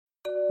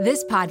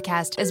This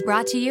podcast is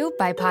brought to you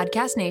by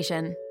Podcast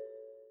Nation.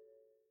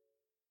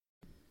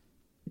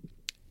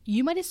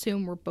 You might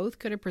assume we're both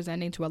good at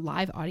presenting to a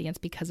live audience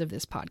because of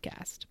this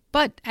podcast.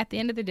 But at the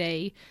end of the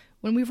day,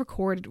 when we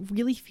record, it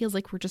really feels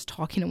like we're just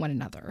talking to one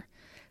another.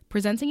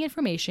 Presenting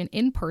information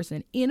in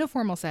person in a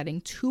formal setting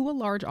to a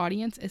large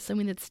audience is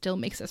something that still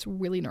makes us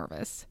really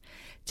nervous.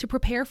 To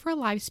prepare for a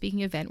live speaking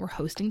event we're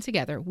hosting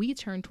together, we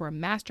turn to our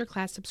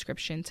masterclass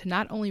subscription to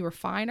not only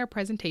refine our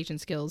presentation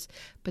skills,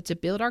 but to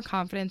build our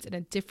confidence in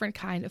a different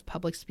kind of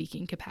public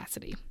speaking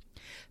capacity.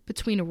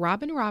 Between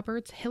Robin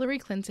Roberts, Hillary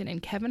Clinton,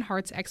 and Kevin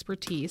Hart's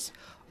expertise,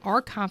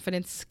 our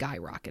confidence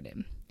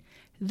skyrocketed.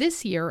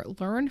 This year,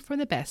 learn from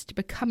the best to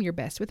become your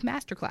best with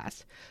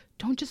Masterclass.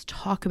 Don't just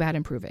talk about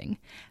improving.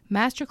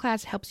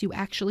 Masterclass helps you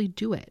actually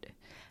do it.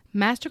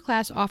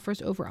 Masterclass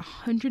offers over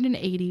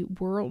 180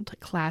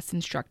 world-class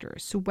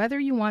instructors, so whether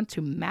you want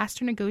to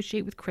master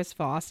negotiate with Chris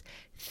Voss,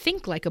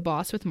 think like a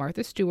boss with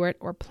Martha Stewart,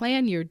 or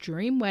plan your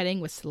dream wedding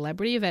with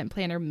celebrity event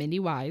planner Mindy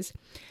Wise,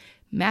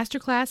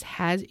 Masterclass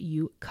has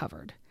you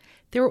covered.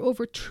 There are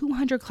over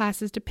 200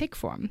 classes to pick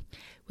from,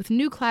 with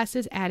new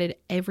classes added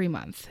every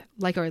month,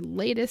 like our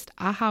latest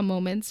aha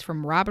moments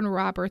from Robin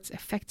Roberts'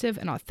 effective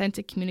and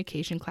authentic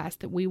communication class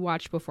that we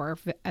watched before our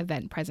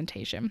event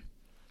presentation.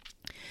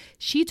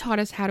 She taught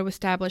us how to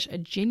establish a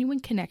genuine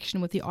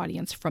connection with the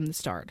audience from the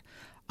start.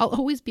 I'll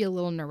always be a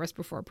little nervous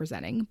before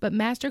presenting, but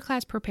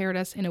Masterclass prepared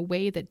us in a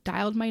way that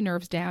dialed my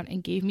nerves down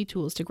and gave me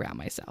tools to ground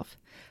myself.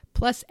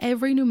 Plus,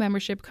 every new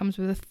membership comes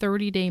with a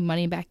 30-day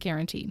money-back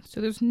guarantee,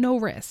 so there's no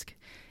risk.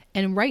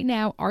 And right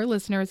now, our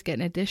listeners get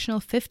an additional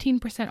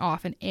 15%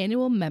 off an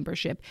annual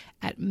membership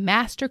at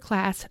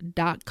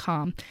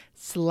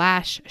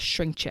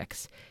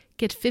masterclass.com/shrinkchicks.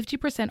 Get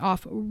 50%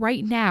 off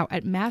right now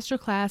at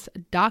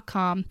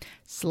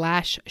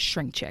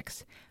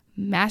masterclass.com/shrinkchicks.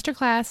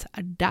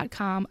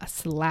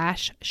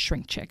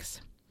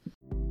 masterclass.com/shrinkchicks.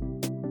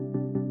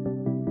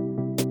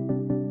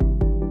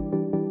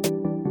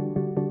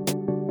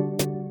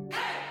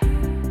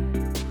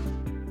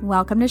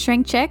 Welcome to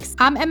Shrink Chicks.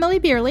 I'm Emily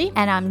Beerley.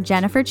 And I'm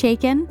Jennifer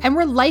Chaikin. And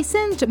we're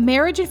licensed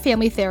marriage and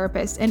family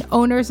therapists and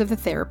owners of the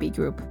Therapy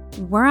Group.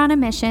 We're on a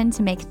mission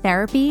to make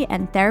therapy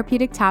and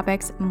therapeutic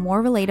topics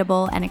more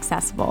relatable and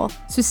accessible.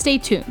 So stay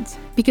tuned,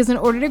 because in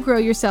order to grow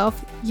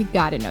yourself, you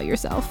gotta know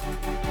yourself.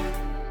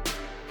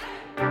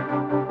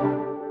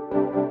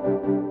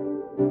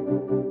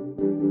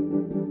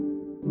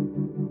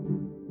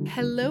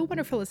 Hello,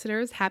 wonderful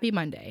listeners. Happy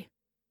Monday.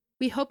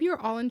 We hope you're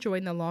all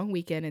enjoying the long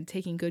weekend and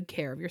taking good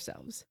care of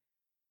yourselves.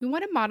 We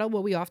want to model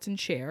what we often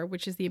share,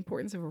 which is the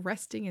importance of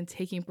resting and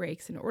taking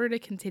breaks in order to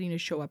continue to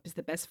show up as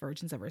the best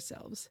versions of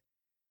ourselves.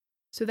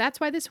 So that's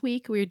why this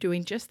week we are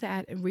doing just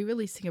that and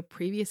re-releasing a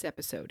previous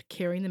episode,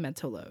 Carrying the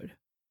Mental Load.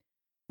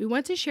 We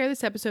want to share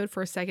this episode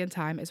for a second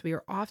time, as we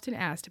are often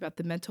asked about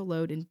the mental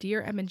load in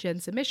Dear Em and Jen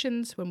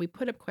submissions, when we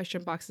put up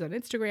question boxes on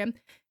Instagram,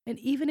 and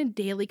even in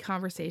daily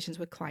conversations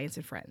with clients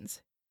and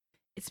friends.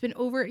 It's been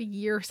over a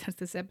year since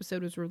this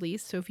episode was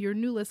released, so if you're a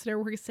new listener,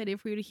 we're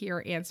excited for you to hear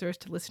our answers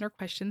to listener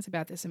questions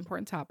about this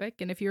important topic.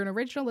 And if you're an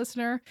original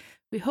listener,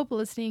 we hope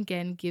listening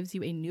again gives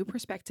you a new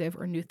perspective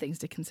or new things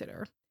to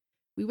consider.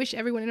 We wish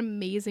everyone an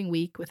amazing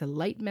week with a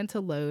light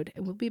mental load,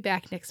 and we'll be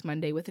back next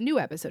Monday with a new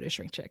episode of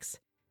Shrink Chicks.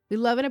 We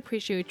love and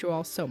appreciate you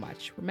all so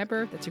much.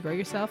 Remember that to grow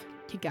yourself,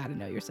 you gotta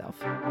know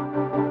yourself.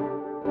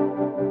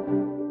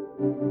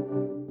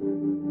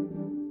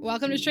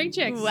 Welcome to Shrink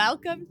Chicks.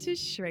 Welcome to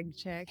Shrink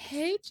Chicks.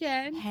 Hey,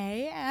 Jen.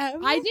 Hey,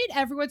 Em. I need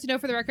everyone to know,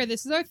 for the record,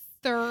 this is our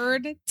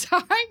third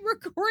time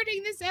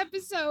recording this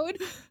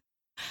episode.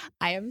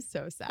 I am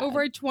so sad.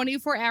 Over a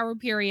 24-hour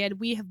period.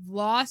 We have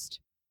lost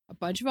a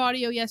bunch of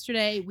audio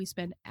yesterday. We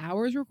spent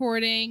hours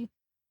recording.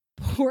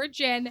 Poor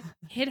Jen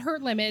hit her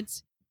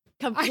limits.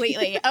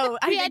 Completely. I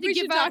think we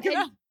should talk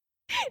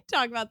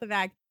talk about the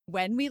fact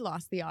when we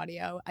lost the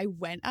audio, I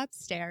went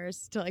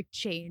upstairs to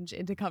change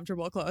into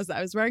comfortable clothes.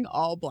 I was wearing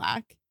all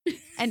black.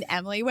 And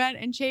Emily went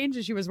and changed,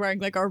 and she was wearing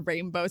a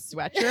rainbow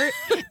sweatshirt.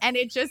 And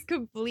it just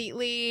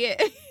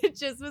it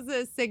just was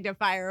a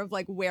signifier of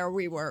where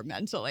we were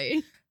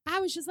mentally. I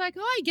was just like,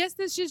 I guess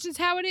this is just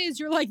how it is.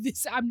 You're like,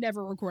 this, I'm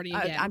never recording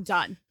again. I'm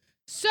done.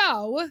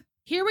 So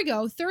here we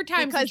go. Third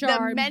time's the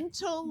charm. Because the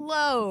mental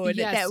load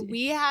that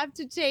we have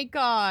to take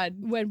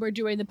on when we're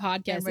doing the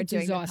podcast, it's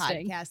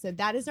exhausting. So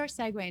that is our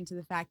segue into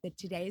the fact that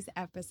today's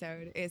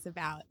episode is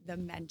about the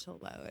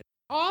mental load.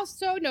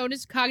 Also known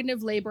as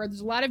cognitive labor.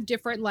 There's a lot of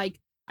different, I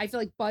feel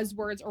like,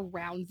 buzzwords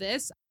around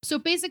this. So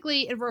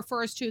basically, it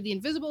refers to the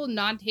invisible,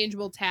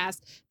 non-tangible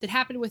tasks that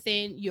happen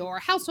within your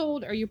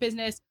household or your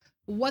business.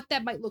 What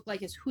that might look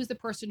like is who's the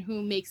person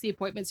who makes the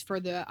appointments for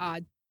the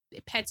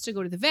pets to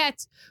go to the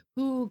vet,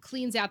 who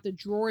cleans out the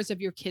drawers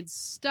of your kids'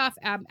 stuff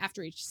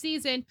after each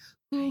season,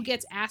 who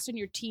gets asked on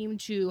your team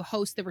to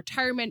host the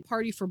retirement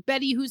party for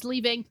Betty, who's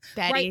leaving.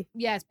 Betty. Right?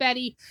 Yes,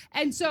 Betty.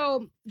 And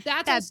so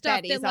that's all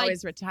stuff Betty's that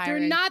always retiring.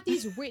 They're not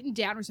these written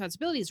down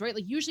responsibilities, right?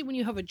 Usually when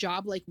you have a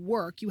job like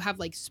work, you have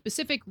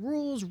specific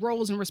rules,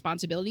 roles, and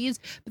responsibilities,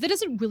 but that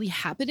doesn't really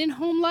happen in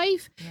home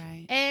life.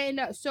 Right.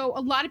 And so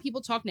a lot of people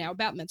talk now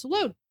about mental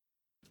load.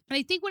 And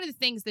I think one of the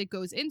things that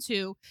goes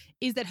into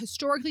is that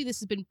historically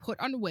this has been put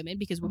on women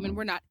because women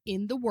were not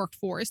in the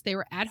workforce. They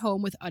were at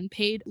home with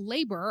unpaid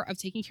labor of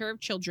taking care of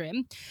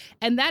children.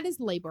 And that is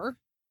labor.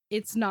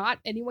 It's not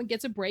anyone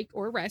gets a break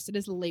or a rest. It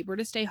is labor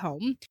to stay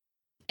home.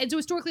 And so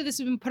historically this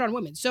has been put on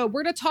women. So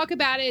we're going to talk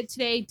about it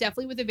today,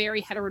 definitely with a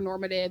very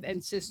heteronormative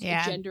and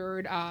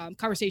cisgendered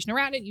conversation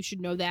around it. You should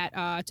know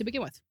that to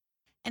begin with.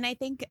 And I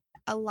think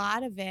a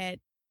lot of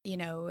it, you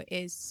know,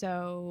 is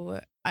so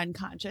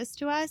unconscious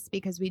to us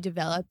because we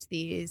developed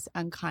these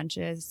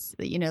unconscious,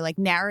 you know, like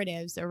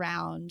narratives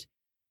around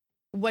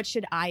what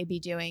should I be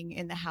doing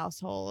in the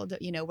household?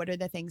 You know, what are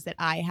the things that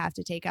I have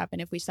to take up?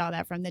 And if we saw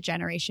that from the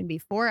generation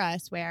before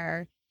us,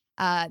 where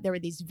there were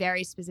these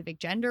very specific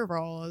gender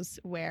roles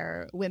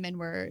where women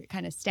were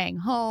kind of staying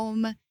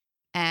home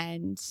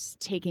and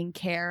taking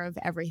care of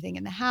everything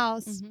in the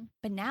house. Mm-hmm.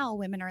 But now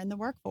women are in the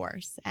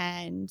workforce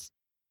and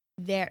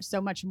they're so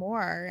much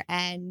more,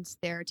 and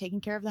they're taking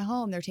care of the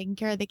home. They're taking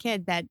care of the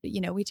kid. That, you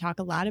know, we talk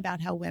a lot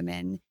about how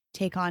women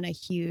take on a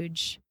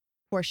huge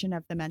portion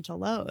of the mental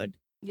load.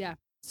 Yeah.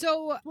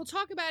 So we'll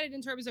talk about it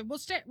in terms of, we'll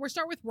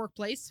start with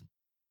workplace.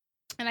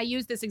 And I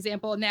use this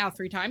example now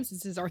 3 times.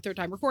 This is our 3rd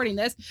time recording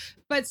this.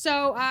 But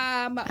so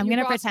I'm going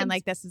to pretend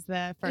like this is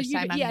the first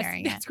time I'm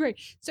hearing it. That's great.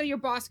 So your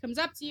boss comes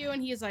up to you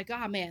and he's like,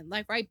 oh man,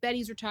 like, right,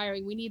 Betty's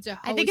retiring. We need to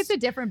host. I think it's a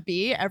different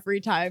B every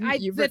time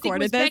you've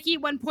recorded this. Becky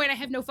at one point. I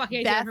have no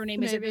fucking idea what her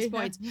name is at this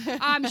point.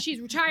 She's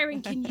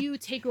retiring. Can you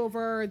take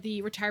over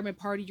the retirement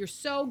party? You're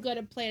so good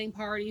at planning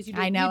parties. You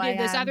did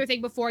this other thing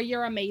before.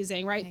 You're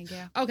amazing, right? Thank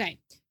you. Okay.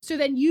 So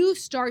then you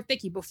start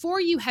thinking, before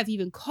you have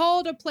even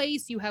called a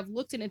place, you have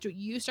looked into it,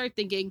 you start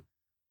thinking,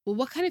 well,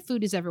 what kind of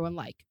food does everyone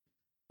like?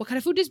 What kind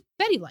of food does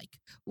Betty like?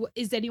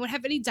 Does anyone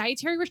have any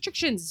dietary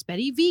restrictions? Is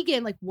Betty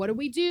vegan? Like, what do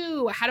we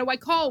do? How do I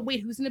call?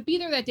 Wait, who's going to be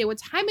there that day? What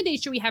time of day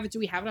should we have it? Do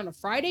we have it on a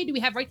Friday? Do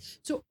we have, right?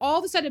 So all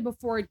of a sudden,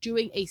 before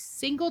doing a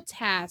single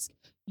task,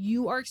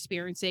 you are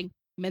experiencing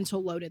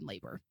mental load and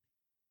labor.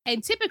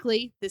 And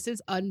typically, this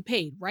is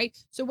unpaid, right?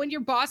 So when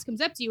your boss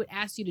comes up to you and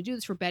asks you to do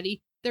this for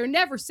Betty, they're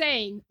never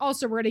saying,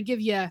 also, we're going to give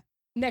you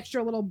an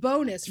extra little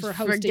bonus for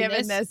hosting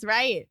this,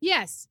 right?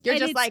 Yes. You're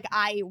just like,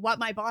 I want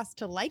my boss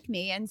to like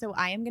me. And so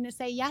I am going to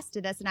say yes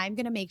to this. And I'm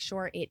going to make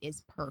sure it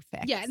is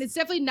perfect. Yeah. And it's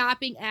definitely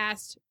not being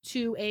asked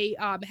to a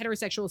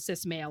heterosexual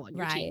cis male on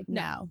your team.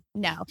 No.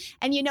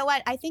 And you know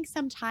what? I think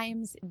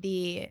sometimes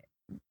the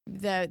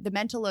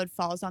mental load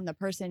falls on the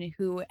person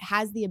who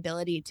has the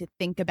ability to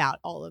think about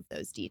all of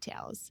those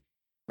details.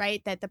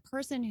 Right? That the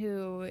person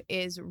who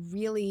is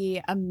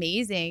really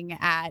amazing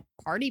at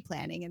party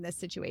planning in this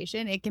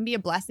situation, it can be a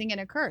blessing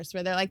and a curse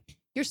where they're like,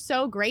 you're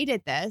so great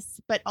at this,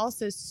 but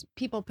also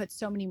people put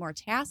so many more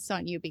tasks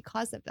on you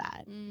because of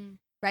that.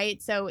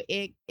 Right? So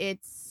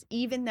it's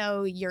even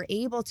though you're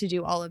able to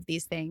do all of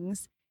these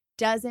things,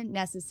 doesn't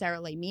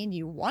necessarily mean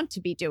you want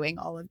to be doing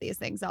all of these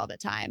things all the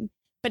time.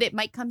 But it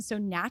might come so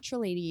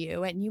naturally to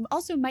you. And you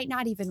also might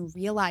not even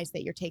realize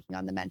that you're taking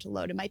on the mental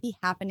load. It might be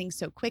happening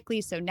so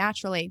quickly, so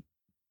naturally.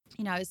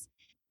 You know, I was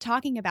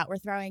talking about, we're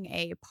throwing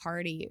a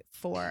party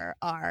for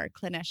our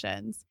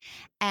clinicians,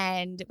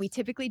 and we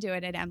typically do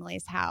it at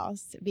Emily's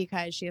house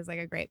because she has like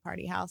a great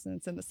party house and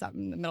it's in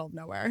the middle of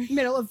nowhere.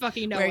 Middle of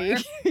fucking nowhere. Where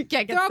you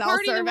can't get throw a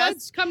party service. In the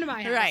woods, come to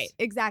my house. Right,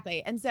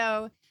 exactly. And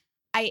so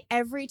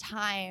every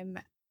time,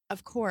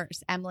 of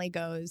course, Emily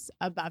goes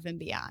above and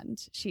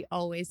beyond. She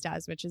always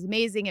does, which is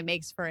amazing. It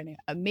makes for an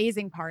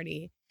amazing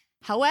party.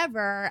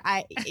 However,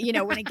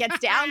 when it gets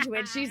down to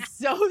it, she's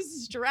so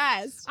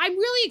stressed. I'm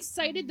really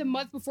excited the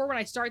month before when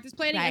I start this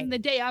planning, and the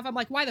day of, I'm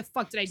like, why the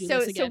fuck did I do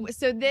this again?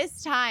 So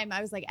this time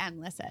I was like,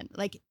 listen,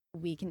 like,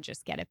 we can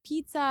just get a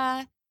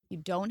pizza. You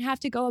don't have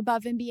to go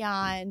above and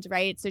beyond,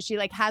 right? So she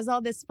like has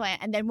all this plan.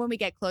 And then when we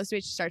get close to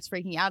it, she starts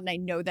freaking out. And I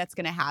know that's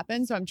going to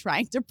happen. So I'm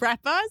trying to prep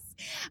us.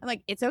 I'm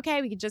like, it's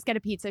okay. We can just get a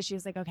pizza. She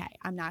was like, okay,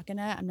 I'm not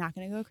gonna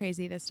go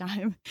crazy this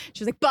time.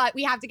 She was like, but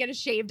we have to get a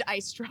shaved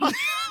ice straw.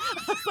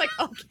 I was like,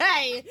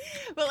 okay,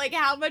 but like,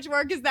 how much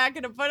work is that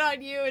going to put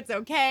on you? It's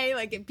okay.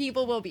 Like, if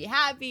people will be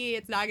happy.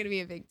 It's not going to be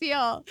a big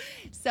deal.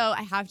 So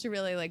I have to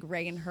really like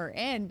rein her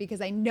in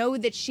because I know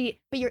that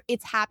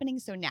it's happening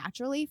so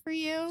naturally for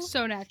you.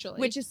 So naturally.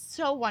 Which is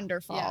so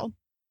wonderful. Yeah.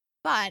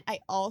 But I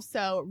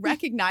also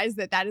recognize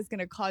that is going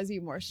to cause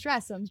you more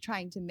stress. So I'm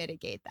trying to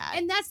mitigate that.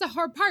 And that's the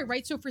hard part,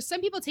 right? So for some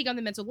people take on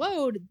the mental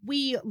load,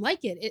 we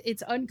like it.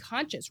 It's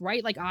unconscious,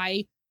 right? Like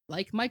I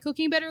like my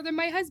cooking better than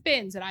my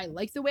husband's, and I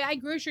like the way I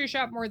grocery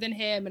shop more than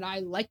him, and I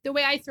like the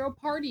way I throw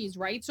parties,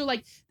 right? So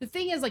like the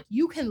thing is, like,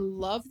 you can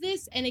love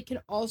this and it can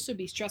also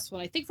be stressful.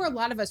 And I think for a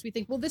lot of us, we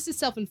think, well, this is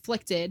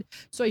self-inflicted,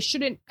 so I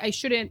shouldn't,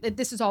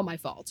 this is all my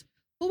fault.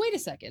 Well, wait a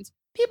second.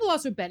 People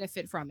also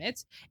benefit from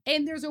it.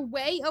 And there's a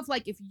way of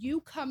like, if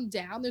you come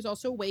down, there's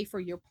also a way for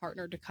your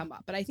partner to come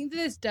up. But I think that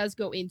this does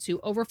go into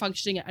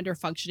overfunctioning and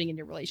underfunctioning in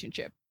your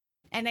relationship.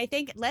 And I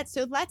think let's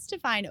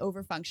define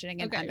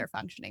overfunctioning and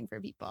underfunctioning for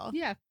people.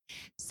 Yeah.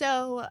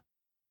 So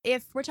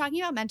if we're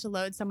talking about mental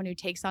load, someone who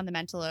takes on the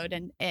mental load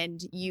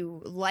and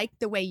you like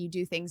the way you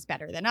do things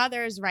better than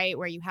others, right?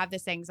 Where you have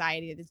this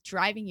anxiety that's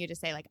driving you to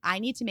say, like, I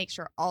need to make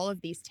sure all of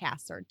these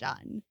tasks are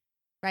done,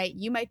 right?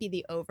 You might be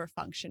the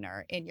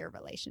overfunctioner in your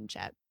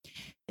relationship.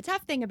 The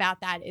tough thing about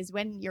that is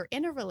when you're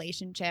in a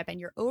relationship and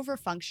you're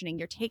overfunctioning,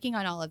 you're taking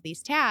on all of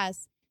these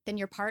tasks, then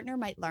your partner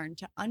might learn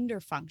to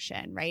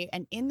underfunction, right?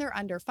 And in their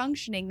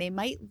underfunctioning, they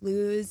might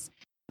lose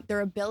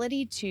their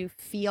ability to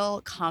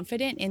feel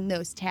confident in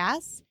those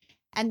tasks.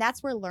 And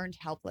that's where learned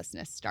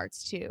helplessness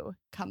starts to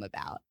come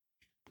about.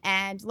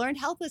 And learned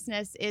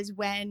helplessness is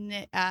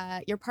when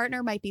your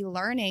partner might be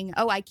learning,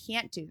 oh, I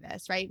can't do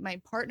this, right? My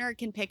partner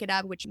can pick it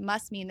up, which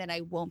must mean that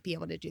I won't be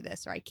able to do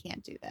this or I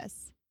can't do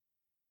this.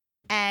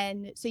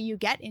 And so you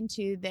get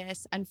into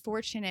this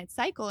unfortunate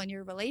cycle in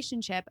your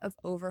relationship of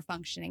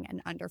overfunctioning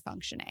and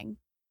underfunctioning.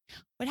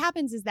 What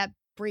happens is that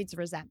breeds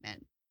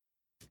resentment.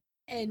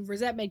 And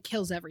resentment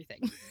kills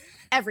everything.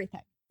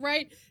 Everything.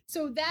 Right?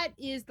 So that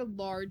is the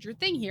larger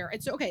thing here.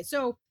 And so, okay,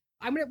 so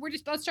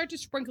let's start to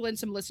sprinkle in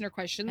some listener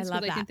questions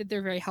because I think that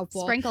they're very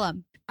helpful. Sprinkle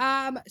them.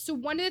 So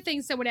one of the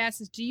things someone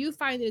asks is, do you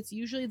find that it's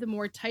usually the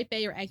more type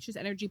A or anxious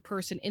energy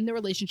person in the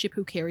relationship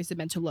who carries the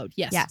mental load?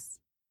 Yes. Yes.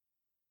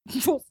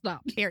 Full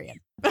stop. Period.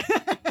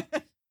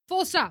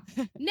 Full stop.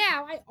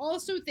 Now, I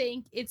also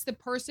think it's the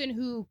person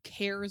who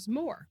cares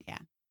more. Yeah.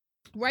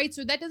 Right?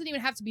 So that doesn't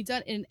even have to be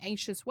done in an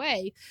anxious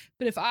way.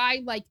 But if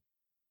I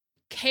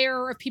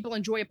care if people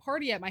enjoy a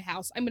party at my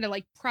house, I'm going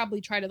to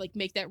probably try to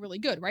make that really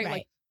good. Right?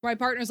 Right. My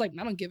partner's like,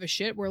 I don't give a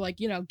shit. We're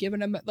giving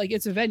them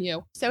it's a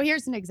venue. So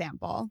here's an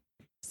example.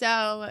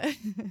 So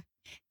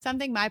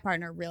something my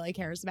partner really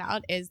cares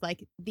about is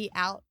the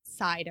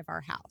outside of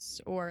our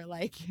house or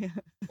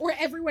or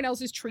everyone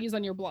else's trees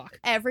on your block.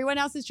 Everyone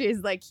else's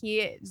trees. He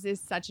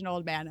is such an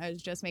old man. I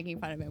was just making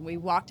fun of him. We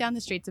walk down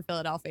the streets of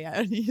Philadelphia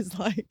and he's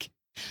like,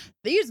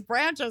 these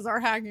branches are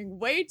hanging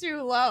way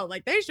too low.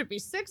 They should be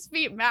 6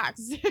 feet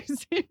max,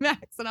 6 feet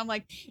max. And I'm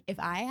like, if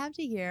I have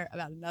to hear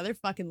about another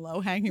fucking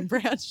low hanging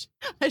branch,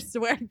 I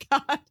swear to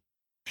God.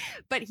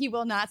 But he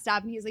will not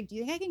stop. And he's like, do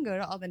you think I can go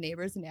to all the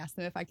neighbors and ask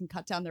them if I can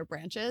cut down their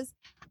branches?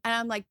 And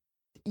I'm like,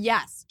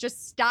 yes,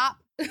 just stop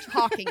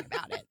talking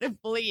about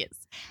it,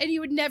 please. And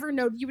you would never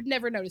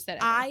notice that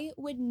ever. I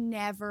would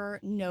never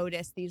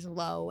notice these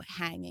low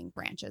hanging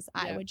branches.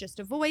 Yep. I would just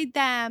avoid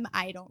them.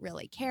 I don't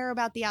really care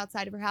about the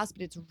outside of her house,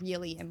 but it's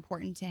really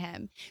important to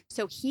him.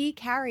 So he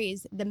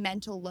carries the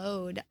mental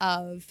load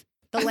of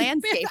the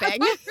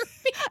landscaping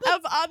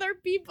of other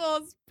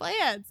people's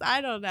plants.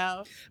 I don't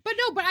know. But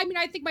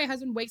I think my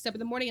husband wakes up in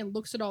the morning and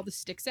looks at all the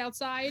sticks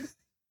outside.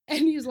 And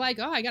he's like,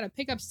 oh, I got to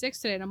pick up sticks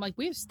today. And I'm like,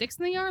 we have sticks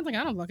in the yard? I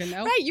don't fucking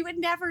know. Right. You would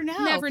never know.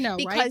 Never know,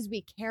 because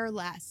we care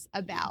less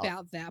about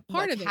that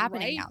part of it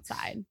happening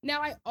outside.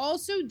 Now, I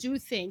also do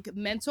think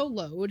mental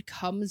load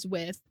comes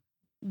with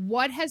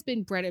what has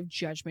been bred of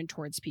judgment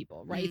towards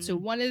people, right? Mm. So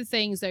one of the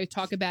things that I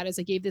talk about is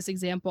I gave this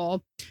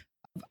example.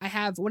 I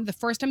have one of the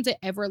first times I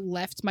ever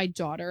left my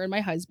daughter and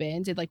my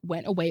husband. It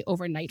went away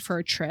overnight for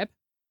a trip.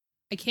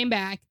 I came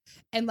back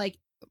and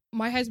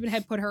my husband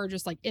had put her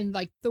just in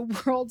the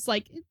world's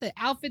the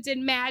outfit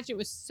didn't match. It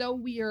was so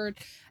weird.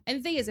 And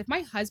the thing is, if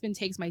my husband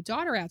takes my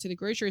daughter out to the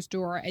grocery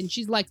store and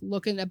she's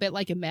looking a bit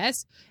like a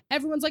mess,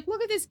 everyone's like,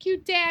 look at this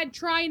cute dad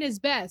trying his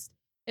best.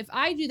 If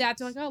I do that,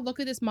 they're like, oh, look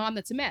at this mom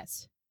that's a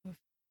mess.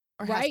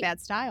 Or has bad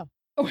style.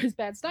 Or has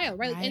bad style,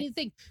 right?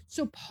 Anything.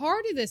 So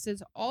part of this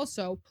is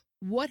also,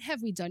 what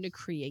have we done to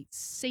create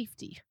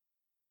safety?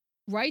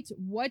 Right?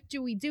 What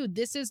do we do?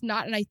 This is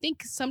not, and I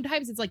think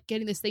sometimes it's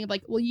getting this thing of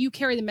well, you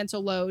carry the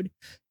mental load,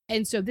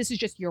 and so this is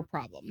just your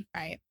problem.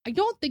 Right. I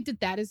don't think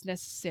that is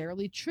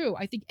necessarily true.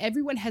 I think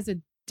everyone has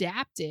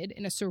adapted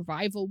in a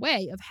survival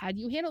way of how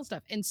do you handle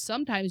stuff. And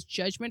sometimes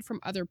judgment from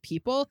other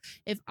people.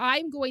 If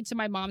I'm going to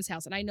my mom's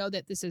house, and I know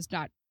that this is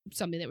not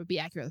something that would be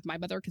accurate with my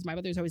mother because my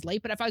mother's always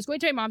late, but if I was going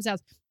to my mom's house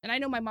and I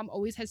know my mom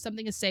always has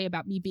something to say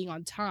about me being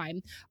on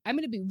time, I'm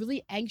going to be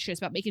really anxious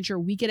about making sure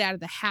we get out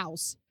of the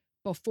house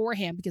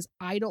beforehand because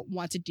I don't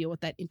want to deal with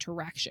that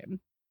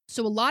interaction.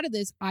 So a lot of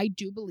this, I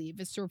do believe,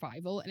 is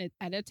survival and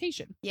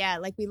adaptation. Yeah,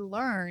 we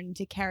learn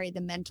to carry the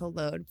mental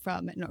load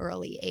from an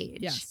early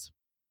age. Yes.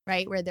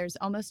 Right, where there's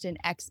almost an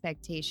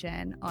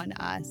expectation on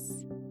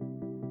us.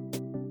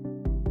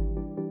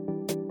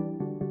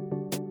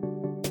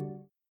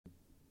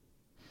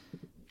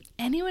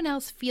 Anyone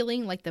else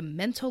feeling the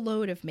mental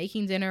load of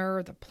making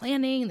dinner, the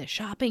planning, the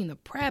shopping, the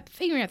prep,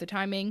 figuring out the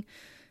timing?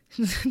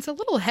 It's a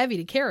little heavy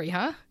to carry,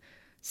 huh?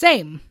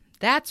 Same.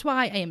 That's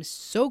why I am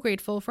so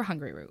grateful for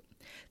Hungryroot.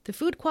 The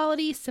food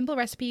quality, simple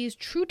recipes,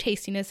 true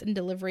tastiness, and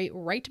delivery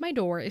right to my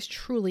door is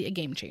truly a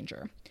game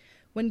changer.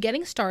 When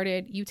getting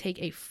started, you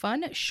take a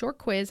fun, short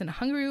quiz and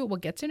Hungryroot will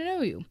get to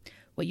know you,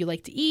 what you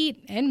like to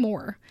eat, and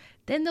more.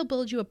 Then they'll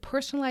build you a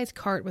personalized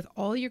cart with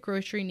all your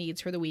grocery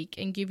needs for the week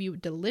and give you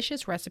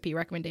delicious recipe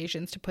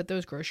recommendations to put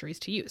those groceries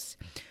to use.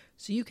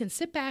 So you can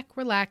sit back,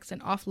 relax,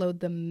 and offload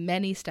the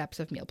many steps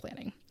of meal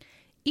planning.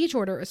 Each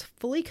order is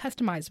fully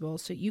customizable,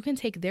 so you can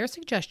take their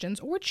suggestions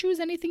or choose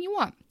anything you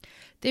want.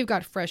 They've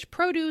got fresh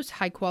produce,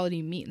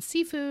 high-quality meat and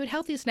seafood,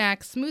 healthy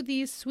snacks,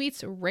 smoothies,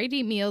 sweets,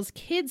 ready meals,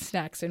 kids'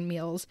 snacks and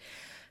meals,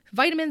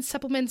 vitamins,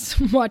 supplements,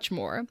 much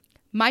more.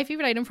 My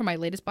favorite item from my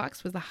latest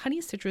box was the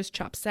honey citrus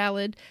chopped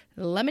salad,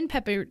 lemon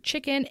pepper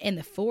chicken, and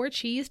the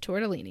 4-cheese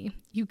tortellini.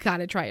 You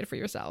gotta try it for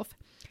yourself.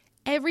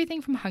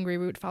 Everything from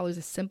Hungryroot follows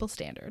a simple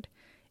standard.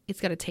 It's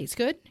gotta taste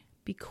good,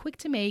 be quick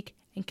to make,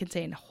 and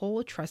contain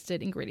whole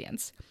trusted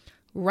ingredients.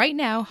 Right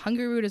now,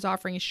 Hungryroot is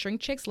offering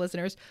Shrink Chicks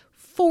listeners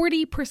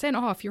 40%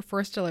 off your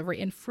first delivery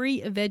and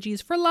free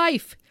veggies for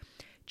life.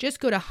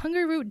 Just go to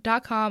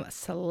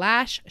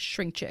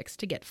hungryroot.com/shrinkchicks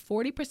to get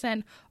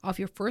 40% off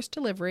your first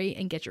delivery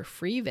and get your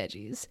free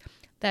veggies.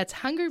 That's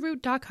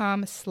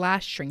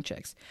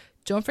hungryroot.com/shrinkchicks.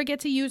 Don't forget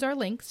to use our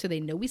link so they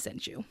know we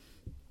sent you.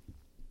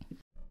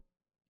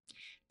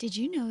 Did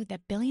you know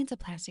that billions of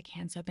plastic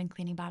hand soap and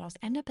cleaning bottles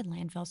end up in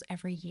landfills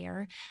every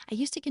year? I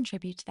used to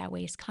contribute to that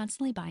waste,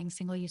 constantly buying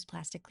single-use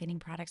plastic cleaning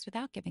products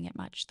without giving it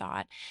much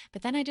thought.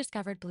 But then I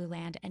discovered Blue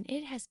Land, and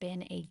it has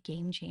been a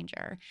game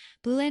changer.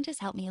 Blue Land has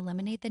helped me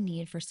eliminate the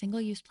need for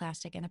single-use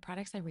plastic in the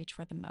products I reach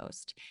for the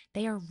most.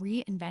 They are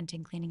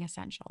reinventing cleaning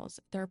essentials.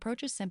 Their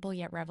approach is simple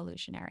yet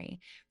revolutionary.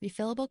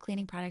 Refillable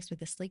cleaning products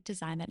with a sleek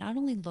design that not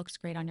only looks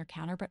great on your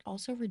counter, but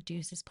also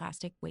reduces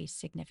plastic waste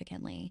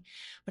significantly.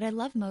 What I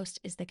love most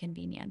is the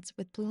convenience.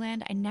 With Blue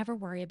Land, I never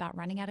worry about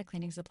running out of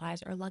cleaning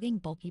supplies or lugging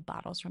bulky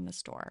bottles from the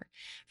store.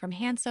 From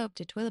hand soap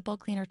to toilet bowl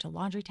cleaner to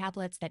laundry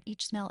tablets that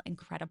each smell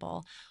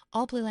incredible,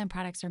 all Blue Land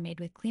products are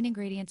made with clean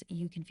ingredients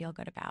you can feel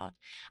good about.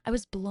 I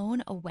was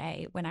blown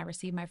away when I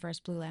received my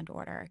first Blue Land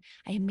order.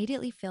 I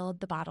immediately filled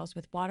the bottles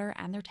with water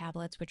and their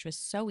tablets, which was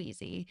so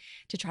easy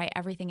to try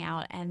everything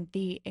out. And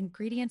the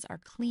ingredients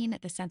are clean,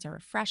 the scents are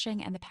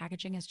refreshing, and the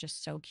packaging is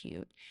just so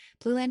cute.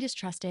 Blue Land is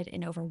trusted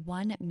in over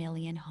 1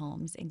 million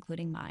homes,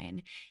 including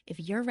mine. If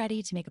you're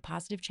ready to make a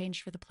positive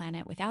change for the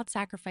planet without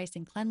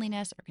sacrificing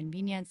cleanliness or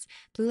convenience,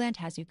 Blue Land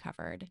has you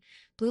covered.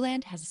 Blue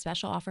Land has a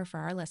special offer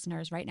for our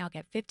listeners. Right now,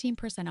 get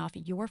 15% off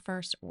your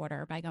first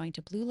order by going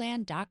to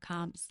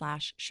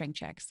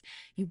blueland.com/shrinkchicks.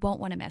 You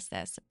won't want to miss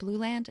this.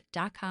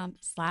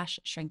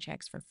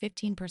 blueland.com/shrinkchicks for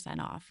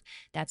 15% off.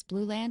 That's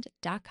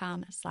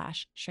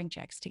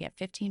blueland.com/shrinkchicks to get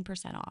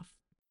 15% off.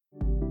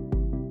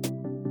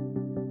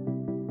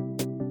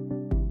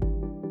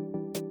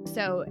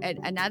 So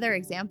another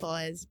example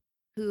is,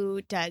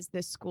 who does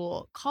the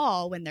school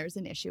call when there's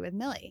an issue with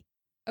Millie?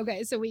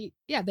 Okay, so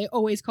they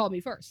always call me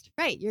first.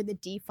 Right. You're the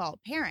default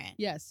parent.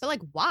 Yes. But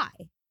like, why?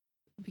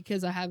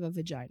 Because I have a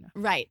vagina.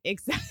 Right.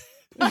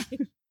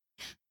 Exactly.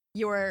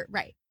 You're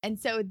right. And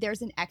so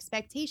there's an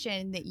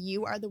expectation that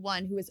you are the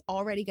one who is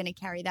already going to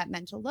carry that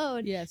mental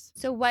load. Yes.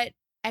 So what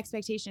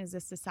expectation is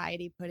this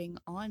society putting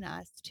on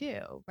us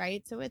too,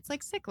 right? So it's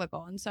like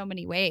cyclical in so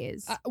many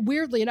ways.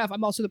 Weirdly enough,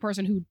 I'm also the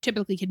person who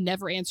typically can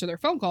never answer their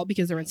phone call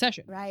because they're in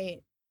session.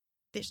 Right.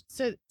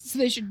 So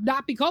they should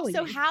not be calling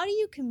So me. how do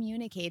you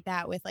communicate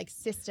that with like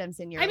systems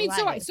in your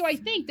life? So I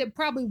think that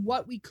probably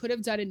what we could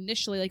have done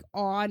initially, like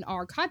on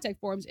our contact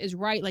forms, is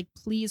like,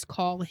 please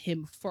call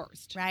him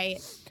first.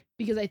 Right.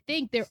 Because I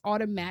think they're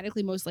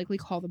automatically most likely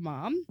call the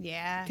mom.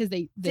 Yeah. Because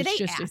did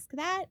they ask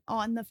that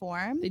on the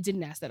form? They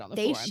didn't ask that on the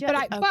They form. should,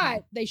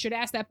 but they should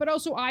ask that. But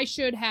also I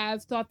should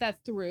have thought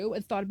that through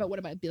and thought about what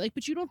it might be like.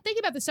 But you don't think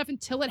about this stuff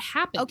until it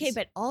happens. Okay,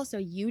 but also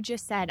you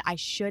just said I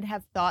should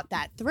have thought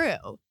that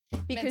through.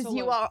 Because Mental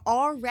you load. are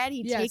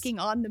already Yes. taking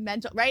on the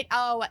mental, right?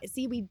 Oh,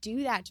 see, we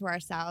do that to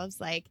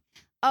ourselves. Like,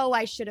 oh,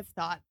 I should have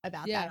thought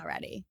about Yeah. that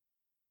already.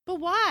 But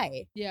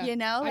why? Yeah. You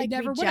know, like I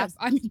never we would have. just-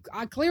 I mean,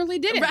 I clearly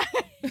didn't.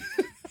 Right.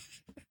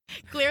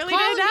 Clearly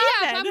Calling didn't me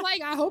up. happen. I'm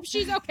like, I hope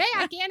she's okay.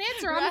 I can't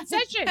answer. I'm in Right.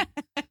 session.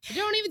 I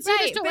don't even see Right,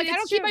 this till, but like, I it's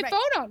don't keep true, my right.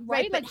 phone on.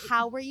 Right, Right. but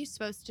how were you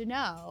supposed to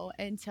know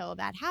until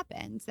that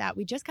happens? That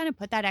we just kind of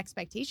put that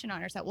expectation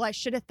on ourselves. Well, I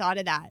should have thought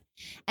of that.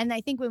 And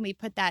I think when we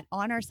put that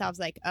on ourselves,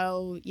 like,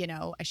 oh, you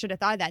know, I should have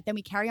thought of that, then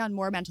we carry on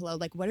more mental load.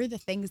 Like, what are the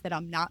things that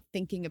I'm not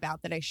thinking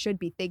about that I should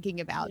be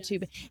thinking about too?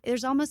 But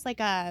there's almost like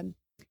a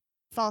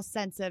false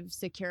sense of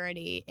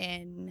security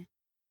in,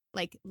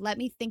 like, let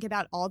me think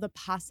about all the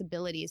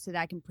possibilities so that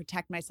I can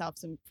protect myself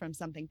from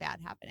something bad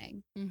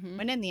happening. Mhm.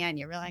 When in the end,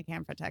 you really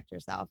can't protect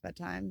yourself at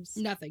times.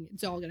 Nothing.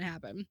 It's all going to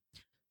happen.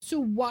 So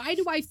why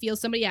do I feel,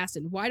 somebody asked,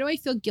 why do I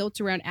feel guilt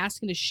around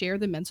asking to share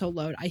the mental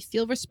load? I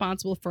feel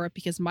responsible for it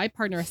because my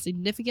partner has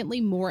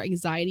significantly more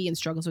anxiety and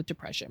struggles with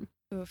depression.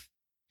 Oof.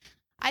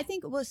 I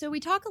think, well, so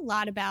we talk a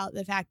lot about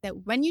the fact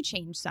that when you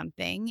change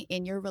something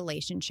in your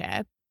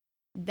relationship,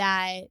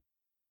 that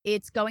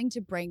it's going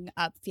to bring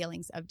up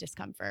feelings of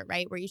discomfort,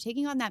 right? Where you're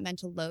taking on that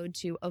mental load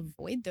to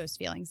avoid those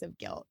feelings of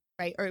guilt,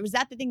 right? Or was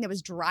that the thing that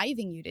was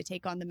driving you to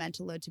take on the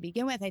mental load to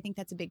begin with? I think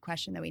that's a big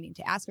question that we need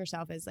to ask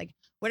ourselves is like,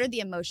 what are the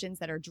emotions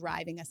that are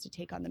driving us to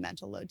take on the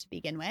mental load to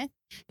begin with?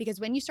 Because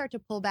when you start to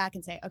pull back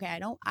and say, okay,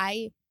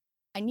 I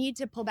need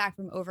to pull back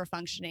from over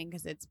functioning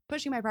because it's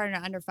pushing my partner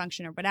to under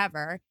function or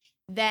whatever,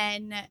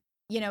 then,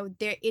 you know,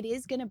 it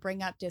is going to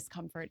bring up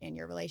discomfort in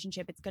your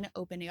relationship. It's going to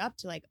open you up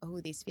to like,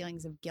 oh, these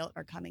feelings of guilt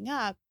are coming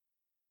up.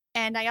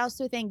 And I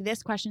also think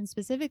this question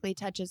specifically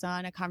touches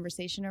on a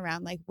conversation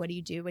around like, what do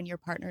you do when your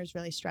partner is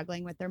really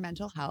struggling with their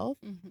mental health?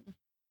 Mm-hmm.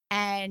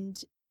 And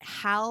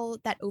how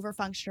that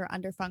overfunctioner,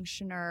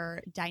 underfunctioner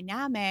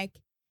dynamic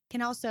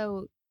can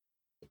also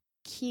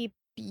keep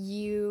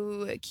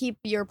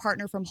your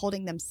partner from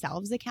holding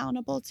themselves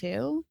accountable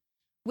too,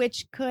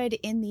 which could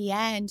in the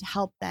end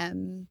help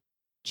them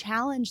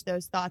challenge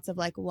those thoughts of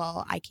like,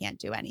 well, I can't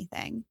do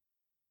anything.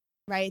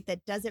 Right?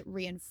 That doesn't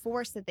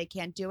reinforce that they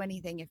can't do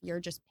anything if you're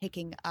just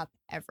picking up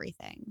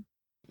everything.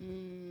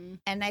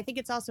 And I think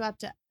it's also up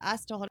to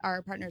us to hold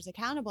our partners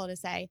accountable to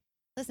say,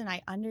 listen,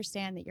 I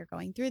understand that you're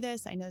going through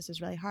this. I know this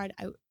is really hard.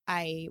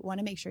 I want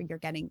to make sure you're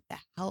getting the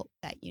help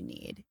that you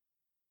need.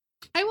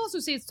 I will also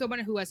say, as someone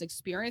who has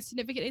experienced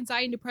significant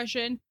anxiety and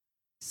depression,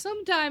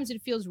 sometimes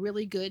it feels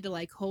really good to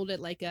like hold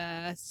it like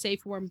a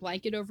safe, warm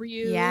blanket over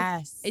you.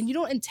 Yes. And you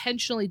don't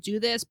intentionally do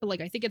this, but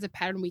like I think it's a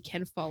pattern we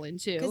can fall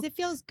into. Because it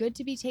feels good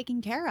to be taken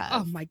care of.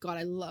 Oh my God,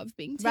 I love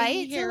being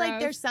taken care of. So like of.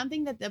 there's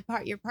something that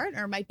your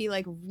partner might be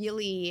like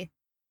really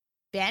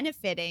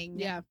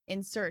benefiting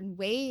in certain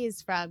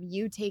ways from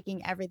you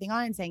taking everything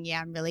on and saying,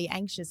 yeah, I'm really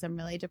anxious. I'm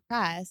really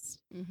depressed.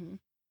 Mm-hmm.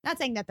 Not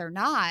saying that they're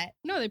not.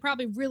 No, they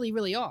probably really,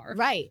 really are.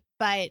 Right.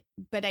 But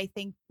I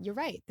think you're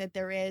right that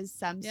there is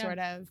some sort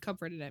of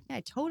comfort in it.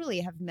 I totally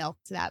have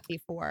milked that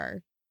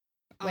before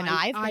when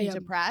I've been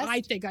depressed.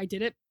 I think I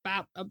did it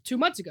about 2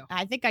 months ago.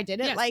 I think I did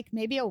it like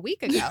maybe a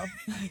week ago.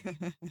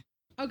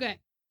 Okay.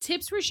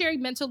 Tips for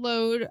sharing mental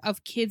load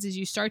of kids as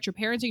you start your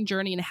parenting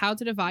journey and how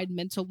to divide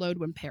mental load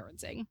when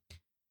parenting.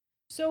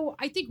 So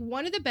I think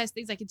one of the best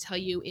things I can tell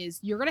you is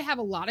you're going to have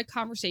a lot of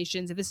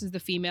conversations. If this is the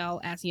female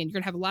asking, you're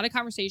going to have a lot of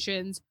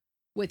conversations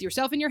with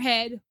yourself in your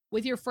head,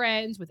 with your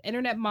friends, with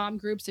internet mom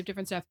groups of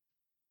different stuff.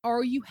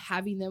 Are you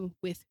having them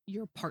with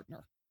your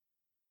partner?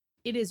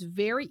 It is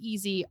very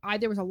easy.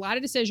 There was a lot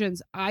of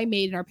decisions I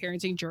made in our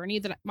parenting journey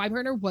that my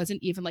partner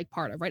wasn't even like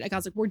part of, right? Like I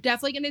was like, I'm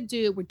definitely going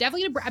to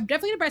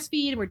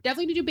breastfeed, and we're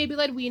definitely going to do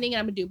baby-led weaning, and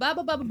I'm going to do blah,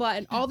 blah, blah, blah, blah,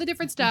 and all the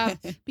different stuff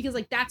because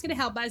like that's going to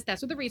help us.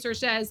 That's what the research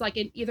says. Like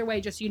in either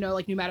way, just,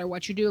 like no matter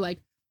what you do, like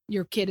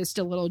your kid is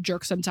still a little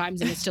jerk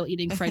sometimes and is still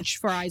eating French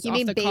fries you off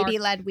mean the car.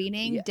 baby-led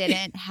weaning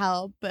didn't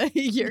help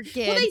your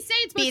kid well, they say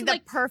it's supposed be to the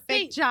like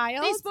perfect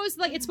child? It's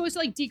supposed to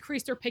like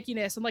decrease their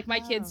pickiness, and like my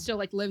kid still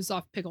like lives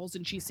off pickles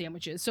and cheese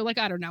sandwiches. So like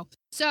I don't know.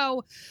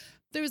 So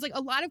there was like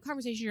a lot of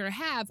conversation you're gonna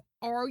have.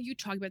 Are you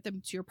talking about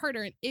them to your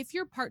partner? And if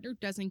your partner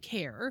doesn't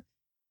care,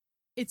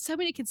 it's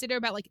something to consider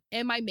about like,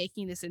 am I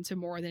making this into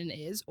more than it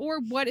is? Or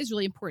what is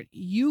really important?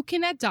 You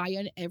cannot die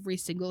on every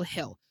single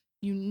hill.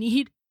 You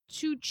need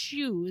to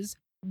choose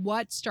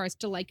what starts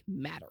to like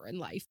matter in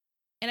life.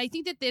 And I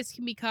think that this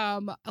can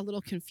become a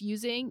little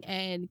confusing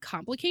and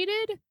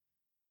complicated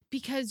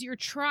because you're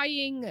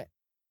trying,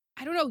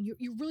 I don't know,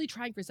 you're really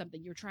trying for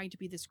something. You're trying to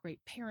be this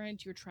great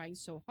parent. You're trying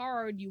so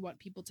hard. You want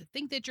people to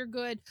think that you're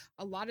good.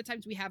 A lot of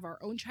times we have our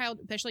own child,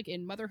 especially like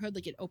in motherhood,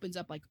 like it opens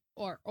up like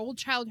our old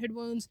childhood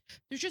wounds.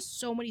 There's just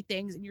so many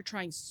things and you're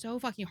trying so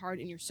fucking hard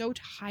and you're so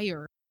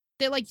tired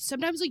that like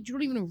sometimes like you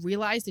don't even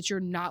realize that you're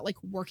not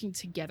like working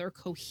together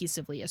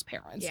cohesively as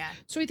parents. Yeah.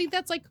 So I think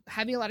that's like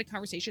having a lot of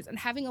conversations and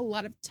having a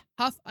lot of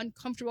tough,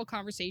 uncomfortable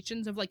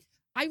conversations of like,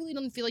 I really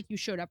don't feel like you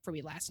showed up for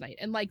me last night.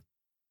 And like,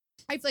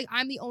 I feel like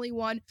I'm the only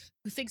one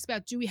who thinks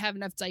about, do we have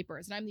enough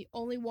diapers? And I'm the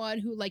only one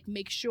who like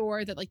makes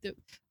sure that like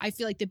I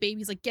feel like the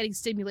baby's like getting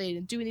stimulated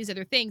and doing these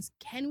other things.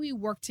 Can we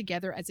work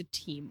together as a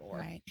team more?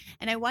 Right.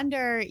 And I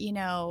wonder,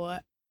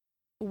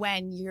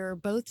 when you're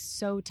both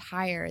so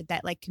tired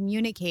that like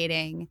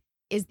communicating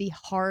is the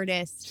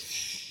hardest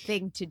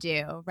thing to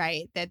do,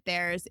 right? That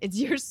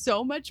you're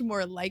so much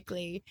more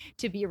likely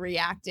to be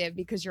reactive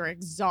because you're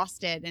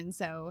exhausted. And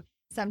so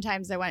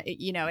sometimes I want,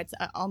 it's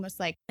almost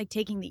like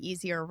taking the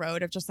easier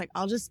road of just like,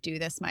 I'll just do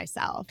this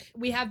myself.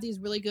 We have these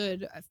really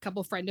good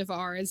couple friend of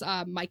ours,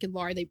 Mike and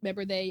Laura. They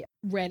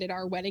read at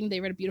our wedding. They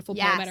read a beautiful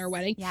poem at our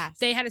wedding. Yes.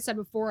 They had it said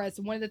before us.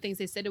 And one of the things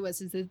they said to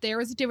us is that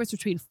there is a difference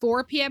between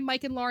 4 p.m.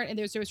 Mike and Lauren and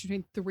there's a difference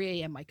between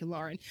 3 a.m. Mike and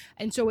Lauren.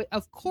 And so,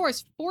 of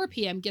course, 4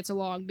 p.m. gets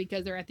along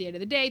because they're at the end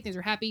of the day. Things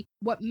are happy.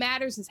 What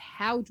matters is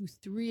how do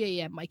 3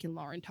 a.m. Mike and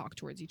Lauren talk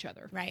towards each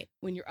other. Right.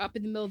 When you're up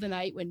in the middle of the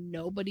night, when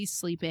nobody's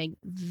sleeping,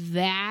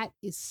 that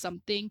is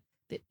something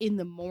that in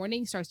the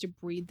morning starts to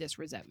breed this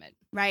resentment.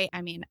 Right.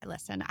 I mean,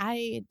 listen,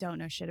 I don't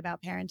know shit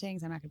about parenting,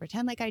 so I'm not going to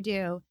pretend like I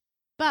do.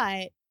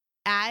 But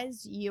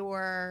as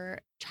your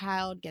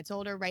child gets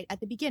older, right at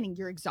the beginning,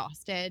 you're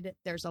exhausted.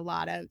 There's a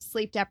lot of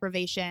sleep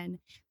deprivation.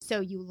 So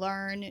you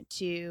learn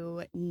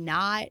to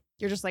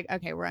you're just like,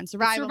 okay, we're on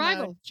survival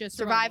mode. Just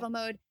survival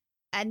mode.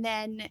 And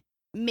then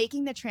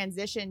making the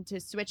transition to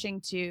switching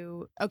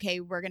to,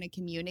 okay, we're going to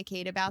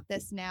communicate about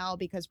this now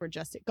because we're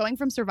just going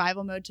from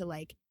survival mode to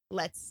like,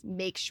 let's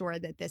make sure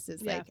that this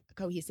is like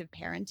cohesive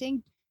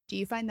parenting. Do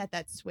you find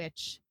that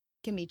switch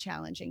can be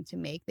challenging to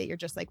make, that you're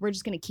just like, we're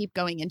just going to keep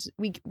going into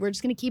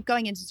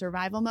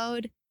survival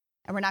mode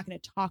and we're not going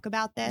to talk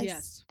about this.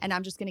 Yes. And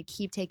I'm just going to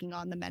keep taking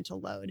on the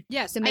mental load.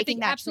 Yes. So I making think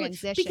that absolutely.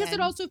 transition. Because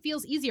it also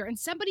feels easier. And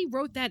somebody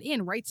wrote that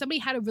in, right? Somebody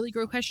had a really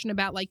great question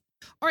about like,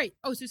 all right.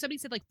 Oh, so somebody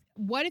said like,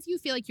 what if you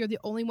feel like you're the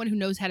only one who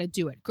knows how to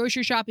do it?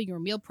 Grocery shopping or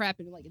meal prep.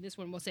 And like this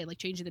one will say like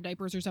changing the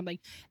diapers or something.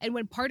 And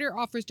when partner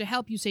offers to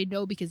help, you say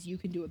no because you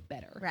can do it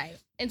better. Right.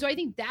 And so I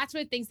think that's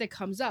one of the things that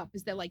comes up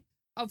is that like,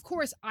 of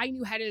course, I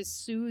knew how to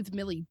soothe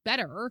Millie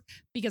better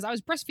because I was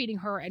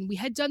breastfeeding her and we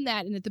had done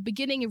that. And at the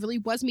beginning, it really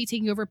was me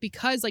taking over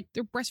because like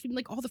they're breastfeeding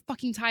like all the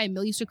fucking time.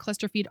 Millie used to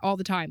cluster feed all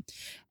the time.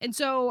 And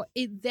so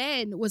it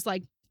then was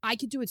like, I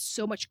could do it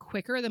so much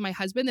quicker than my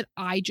husband that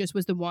I just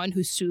was the one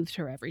who soothed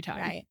her every time.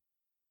 Right.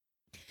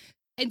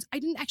 And I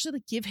didn't actually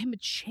like give him a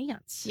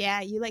chance. Yeah.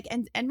 You like,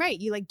 and right.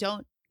 You like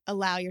don't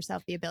allow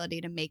yourself the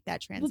ability to make that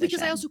transition. Well,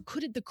 because I also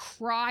couldn't, the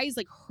cries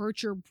like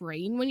hurt your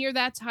brain when you're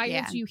that tired.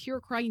 Yeah. So you hear her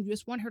crying, you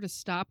just want her to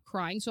stop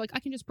crying. So like I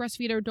can just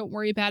breastfeed her, don't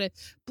worry about it.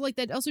 But like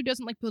that also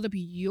doesn't like build up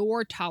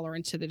your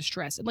tolerance to the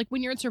distress. And like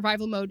when you're in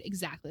survival mode,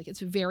 exactly, like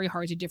it's very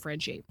hard to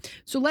differentiate.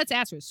 So let's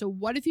ask her. So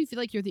what if you feel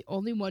like you're the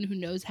only one who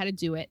knows how to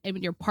do it, and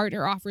when your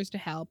partner offers to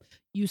help,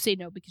 you say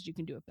no because you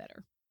can do it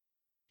better?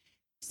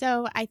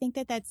 So I think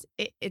that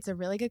it's a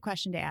really good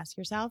question to ask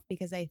yourself,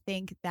 because I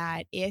think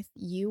that if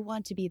you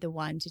want to be the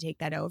one to take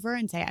that over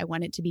and say, I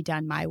want it to be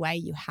done my way,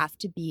 you have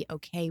to be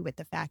okay with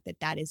the fact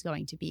that that is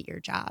going to be your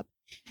job,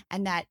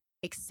 and that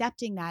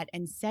accepting that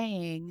and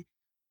saying,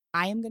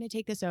 I am going to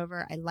take this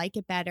over. I like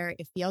it better.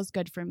 It feels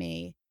good for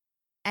me.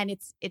 And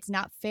it's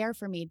not fair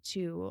for me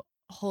to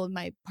hold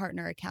my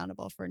partner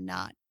accountable for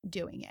not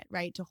doing it,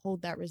 right? To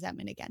hold that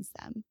resentment against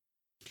them.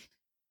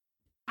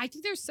 I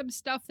think there's some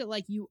stuff that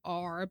like you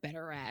are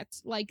better at.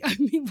 Like, I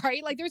mean,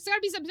 right? Like there's gotta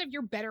be some stuff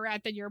you're better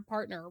at than your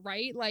partner,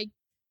 right? Like,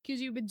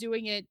 because you've been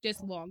doing it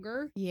just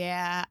longer.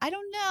 Yeah. I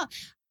don't know.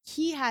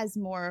 He has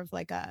more of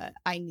like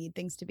I need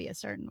things to be a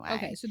certain way.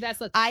 Okay. So that's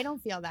like, I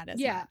don't feel that as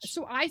yeah. much.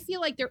 So I feel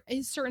like there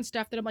is certain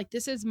stuff that I'm like,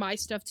 this is my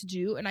stuff to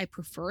do and I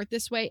prefer it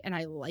this way and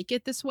I like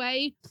it this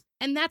way.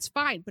 And that's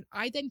fine. But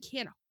I then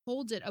can't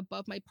hold it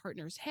above my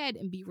partner's head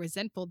and be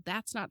resentful.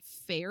 That's not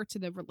fair to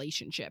the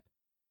relationship.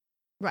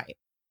 Right.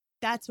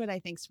 That's what I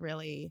think's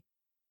really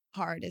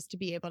hard, is to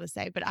be able to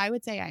say. But I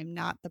would say I'm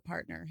not the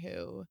partner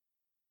who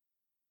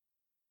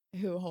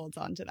holds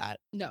on to that.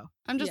 No.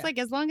 I'm just like,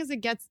 as long as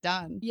it gets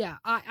done. Yeah.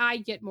 I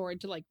get more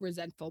into like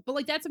resentful. But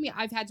like that's something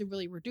I've had to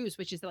really reduce,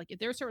 which is that, like if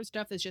there's certain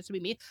stuff that's just to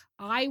be me,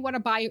 I want to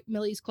buy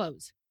Millie's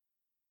clothes.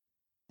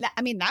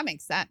 I mean, that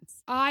makes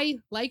sense. I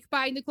like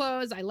buying the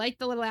clothes. I like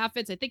the little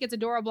outfits. I think it's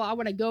adorable. I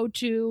want to go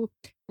to,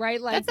 right?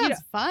 Like that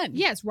sounds fun.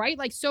 Yes, right?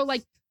 Like, so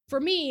like for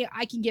me,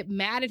 I can get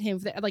mad at him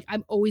for that. Like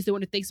I'm always the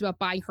one who thinks about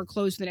buying her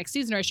clothes for the next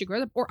season, or I should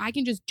grow up, or I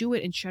can just do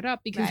it and shut up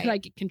because Right. I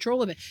get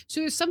control of it. So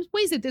there's some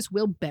ways that this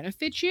will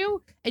benefit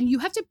you, and you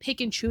have to pick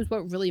and choose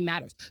what really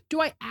matters.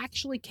 Do I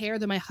actually care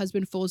that my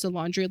husband folds the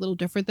laundry a little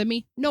different than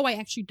me? No, I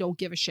actually don't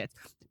give a shit.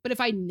 But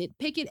if I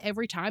nitpick it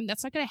every time,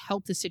 that's not going to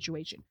help the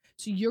situation.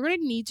 So you're going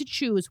to need to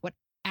choose what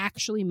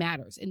actually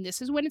matters. And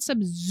this is when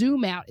some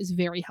zoom out is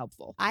very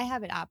helpful. I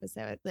have it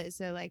opposite.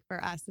 So like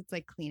for us, it's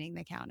like cleaning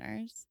the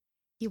counters.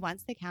 He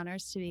wants the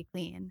counters to be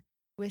clean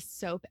with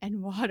soap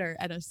and water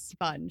and a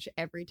sponge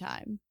every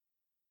time.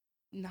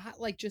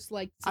 Not like just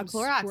like A some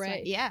Clorox spray.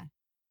 one. Yeah.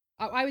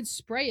 I would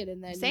spray it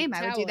and then Same.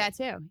 I would do towel that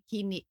it. too.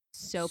 He needs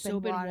soap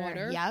and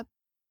water. Yep.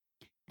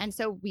 And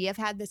so we have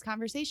had this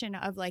conversation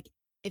of like,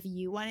 if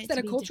you want it Is that to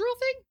a be cultural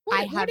thing?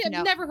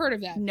 I've Never heard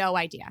of that. no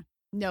idea.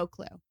 No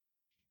clue.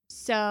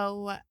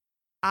 So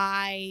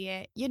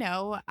I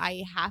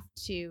have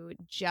to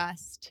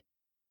just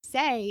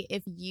say,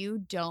 if you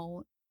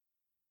don't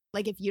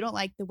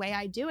like the way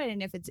I do it,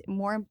 and if it's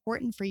more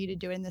important for you to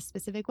do it in this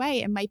specific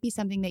way, it might be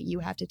something that you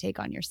have to take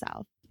on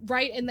yourself.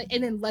 Right. And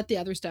then let the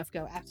other stuff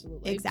go.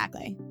 Absolutely.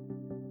 Exactly.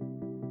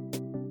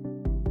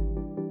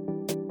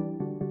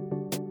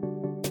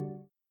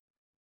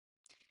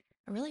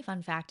 A really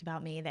fun fact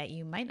about me that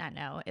you might not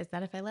know is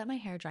that if I let my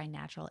hair dry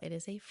natural, it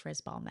is a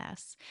frizz-ball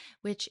mess,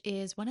 which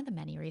is one of the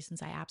many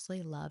reasons I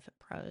absolutely love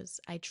Prose.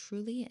 I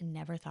truly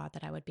never thought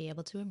that I would be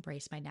able to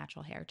embrace my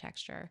natural hair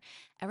texture.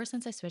 Ever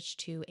since I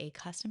switched to a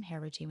custom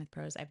hair routine with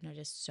Prose, I've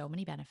noticed so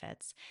many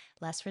benefits.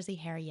 Less frizzy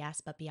hair,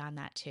 yes, but beyond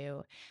that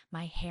too.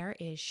 My hair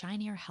is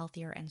shinier,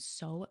 healthier, and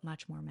so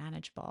much more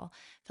manageable.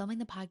 Filming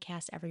the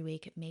podcast every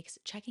week makes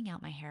checking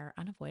out my hair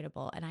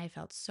unavoidable, and I have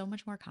felt so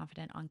much more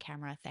confident on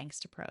camera thanks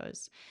to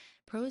Prose.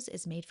 Prose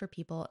is made for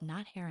people,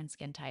 not hair and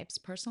skin types.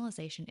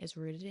 Personalization is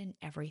rooted in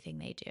everything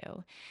they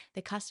do.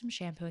 The custom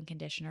shampoo and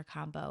conditioner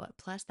combo,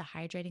 plus the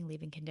hydrating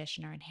leave-in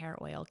conditioner and hair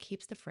oil,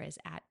 keeps the frizz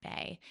at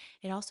bay.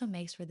 It also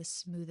makes for the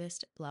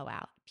smoothest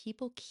blowout.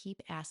 People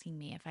keep asking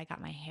me if I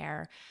got my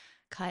hair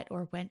cut,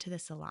 or went to the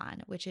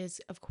salon, which is,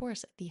 of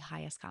course, the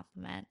highest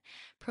compliment.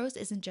 Prose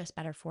isn't just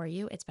better for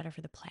you, it's better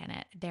for the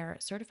planet. They're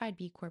certified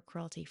B Corp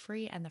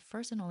cruelty-free and the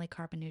first and only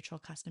carbon-neutral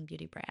custom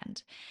beauty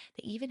brand.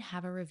 They even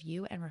have a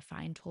review and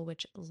refine tool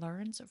which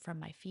learns from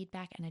my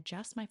feedback and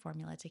adjusts my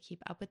formula to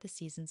keep up with the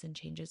seasons and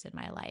changes in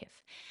my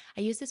life.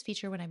 I used this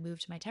feature when I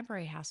moved to my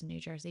temporary house in New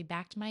Jersey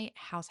back to my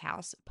house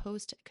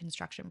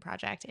post-construction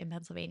project in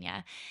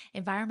Pennsylvania.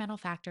 Environmental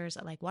factors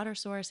like water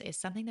source is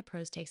something that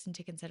Prose takes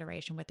into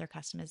consideration with their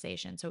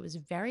customization, so it was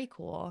very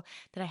cool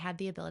that I had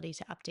the ability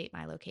to update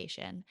my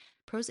location.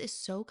 Prose is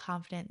so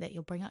confident that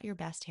you'll bring out your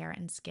best hair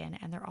and skin,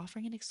 and they're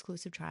offering an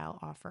exclusive trial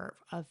offer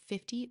of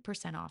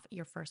 50% off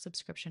your first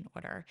subscription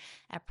order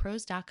at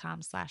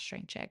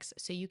prose.com/shrinkchicks.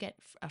 So you get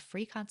a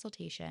free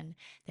consultation,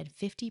 then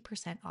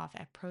 50% off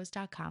at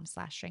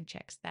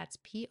prose.com/shrinkchicks. That's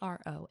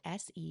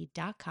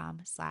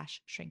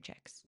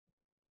prose.com/shrinkchicks.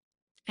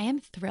 I am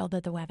thrilled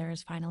that the weather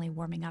is finally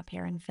warming up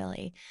here in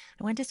Philly.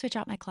 I went to switch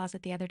out my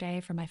closet the other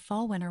day from my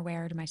fall winter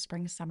wear to my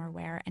spring summer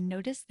wear and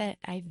noticed that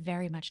I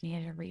very much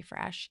needed a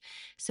refresh.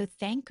 So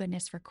thank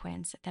goodness for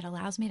Quince that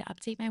allows me to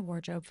update my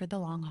wardrobe for the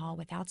long haul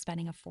without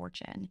spending a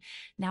fortune.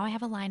 Now I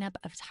have a lineup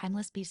of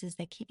timeless pieces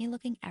that keep me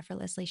looking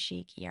effortlessly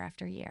chic year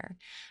after year.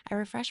 I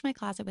refreshed my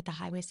closet with the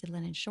high-waisted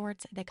linen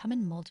shorts that come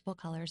in multiple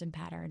colors and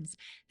patterns,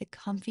 the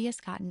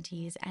comfiest cotton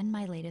tees, and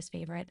my latest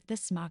favorite, the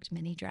smocked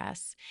mini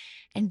dress.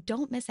 And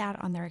don't miss out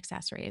on their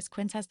accessories.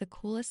 Quince has the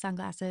coolest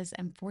sunglasses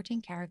and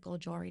 14-karat gold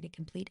jewelry to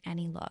complete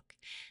any look.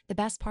 The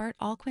best part,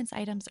 all Quince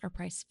items are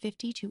priced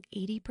 50 to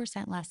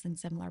 80% less than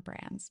similar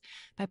brands.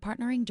 By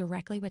partnering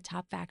directly with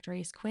top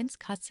factories, Quince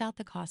cuts out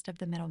the cost of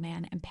the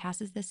middleman and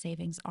passes the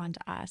savings on to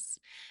us.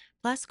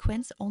 Plus,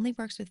 Quince only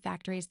works with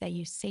factories that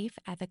use safe,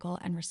 ethical,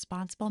 and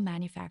responsible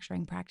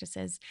manufacturing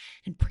practices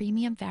and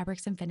premium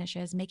fabrics and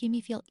finishes, making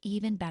me feel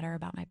even better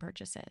about my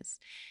purchases.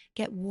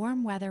 Get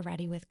warm weather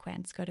ready with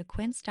Quince. Go to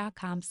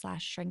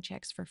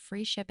quince.com/shrinkchicks for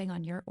free shipping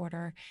on your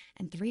order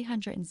and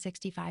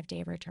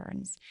 365-day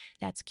returns.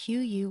 That's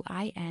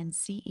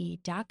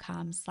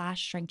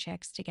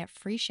QUINCE.com/shrinkchicks to get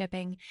free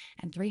shipping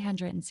and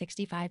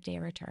 365-day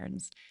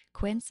returns.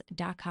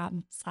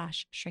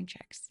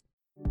 Quince.com/shrinkchicks.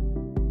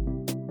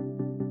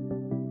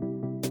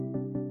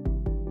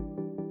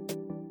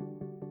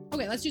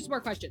 Okay, let's do some more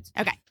questions.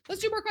 Okay.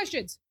 Let's do more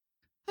questions.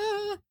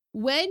 I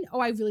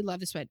really love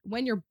this one.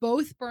 When you're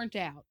both burnt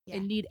out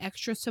and need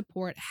extra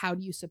support, how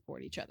do you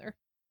support each other?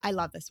 I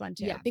love this one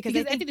too. Yeah, because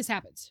I think this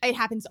happens. It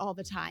happens all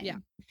the time. Yeah.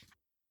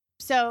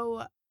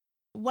 So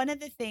one of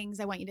the things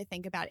I want you to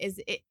think about is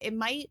it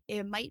might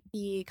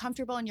be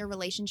comfortable in your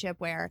relationship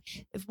where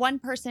if one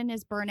person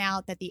is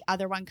burnout, that the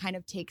other one kind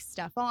of takes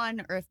stuff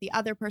on, or if the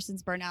other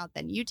person's burnout,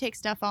 then you take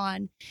stuff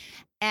on.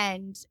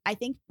 And I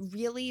think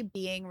really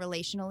being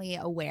relationally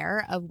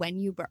aware of when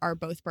you are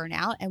both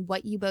burnout and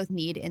what you both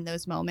need in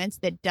those moments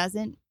that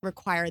doesn't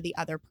require the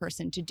other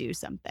person to do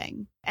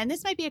something. And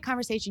this might be a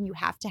conversation you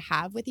have to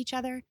have with each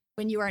other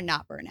when you are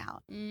not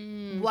burnout.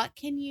 What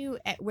can you,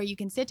 where you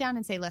can sit down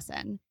and say,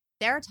 listen,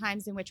 there are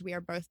times in which we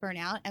are both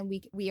burnout and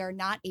we are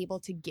not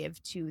able to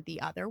give to the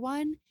other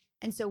one.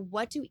 And so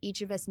what do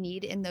each of us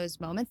need in those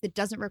moments that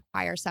doesn't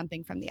require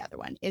something from the other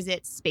one? Is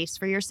it space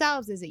for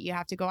yourselves? Is it you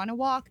have to go on a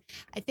walk?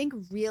 I think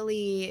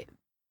really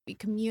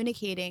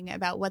communicating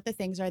about what the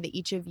things are that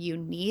each of you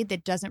need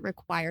that doesn't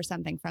require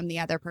something from the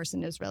other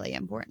person is really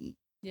important.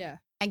 Yeah.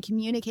 And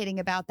communicating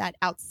about that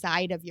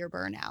outside of your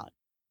burnout.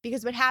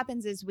 Because what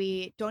happens is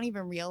we don't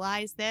even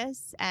realize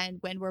this. And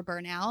when we're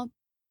burnout,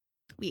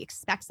 we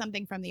expect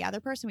something from the other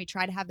person. We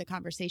try to have the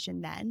conversation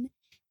then.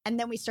 And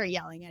then we start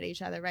yelling at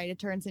each other, right? It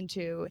turns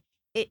into,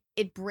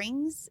 it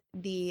brings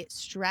the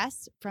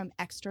stress from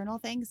external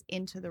things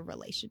into the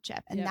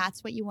relationship. And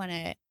that's what you want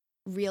to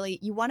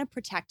you want to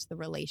protect the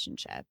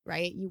relationship,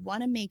 right? You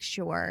want to make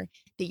sure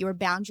that you're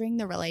boundarying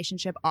the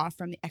relationship off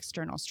from the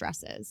external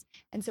stresses.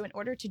 And so in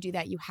order to do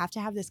that, you have to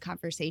have this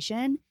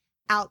conversation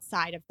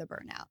outside of the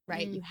burnout,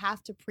 right? You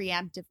have to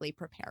preemptively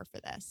prepare for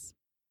this.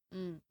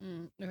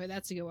 Okay,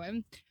 that's a good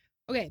one.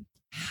 Okay,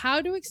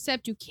 how to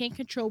accept you can't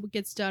control what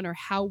gets done or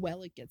how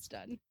well it gets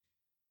done.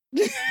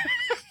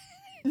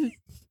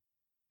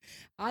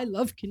 I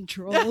love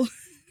control.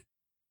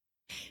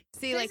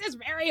 See, this is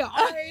very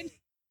hard.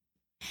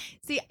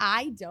 See,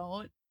 I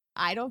don't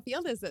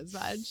feel this as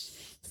much.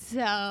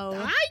 So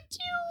I do.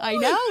 I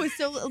know.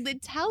 So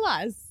tell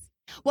us.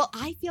 Well,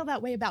 I feel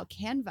that way about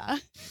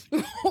Canva.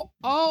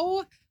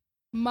 Oh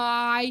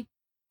my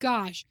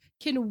gosh.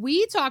 Can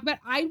we talk about,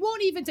 I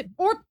won't even say,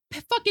 or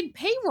fucking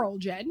payroll,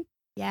 Jen.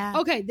 Yeah.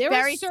 Okay. There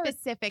Very are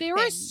specific There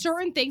things. are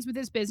certain things with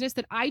this business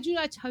that I do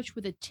not touch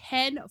with a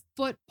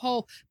 10-foot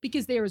pole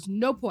because there is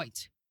no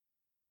point.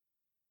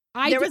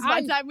 There was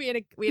one time we had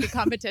a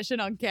competition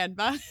on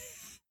Canva.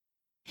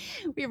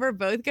 We were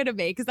both going to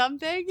make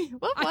something.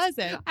 What was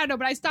it? I don't know,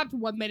 but I stopped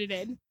 1 minute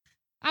in.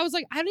 I was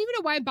like, I don't even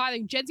know why I'm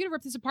bothering. Jen's going to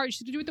rip this apart.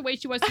 She's going to do it the way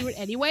she wants to do it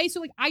anyway.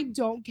 So, like, I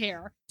don't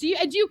care. Do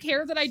you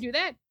care that I do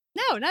that?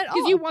 No, not at all.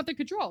 Because you want the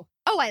control.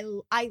 Oh, I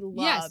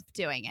love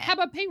doing it. How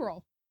about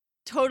payroll?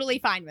 Totally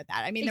fine with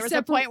that. I mean, there was a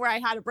Except point where I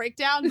had a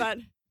breakdown, but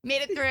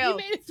Made it through. You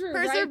made it through,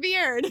 right?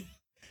 Persevered.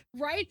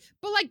 Right?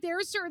 But like there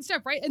is certain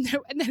stuff, right? And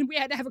then we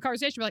had to have a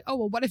conversation. We're like, oh,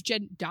 well, what if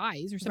Jen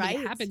dies or something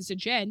Right. happens to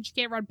Jen? She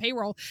can't run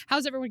payroll.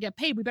 How's everyone get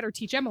paid? We better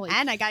teach Emily.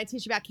 And I got to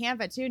teach you about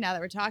Canva too, now that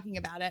we're talking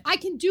about it. I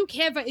can do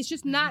Canva. It's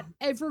just not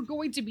ever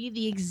going to be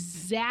the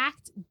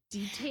exact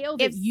detail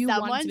that If you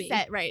someone want to be.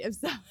 said, right,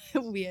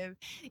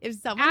 if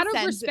someone Out of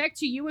sends respect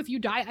to you, if you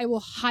die, I will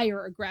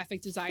hire a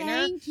graphic designer.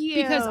 Thank you.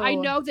 Because I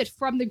know that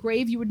from the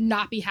grave, you would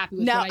not be happy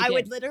with No, what I I did.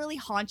 would literally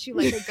haunt you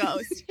like a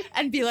ghost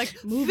and be like,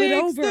 Move it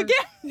 "Fix over.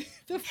 the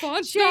The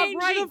font's change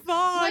not right. the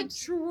font. Like,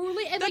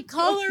 truly. And the like,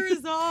 color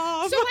is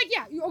off." So, like,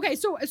 yeah. Okay,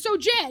 so Jen, you're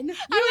I would like,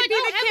 be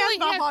oh, the Emily,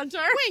 Canva haunter.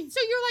 wait, so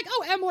you're like,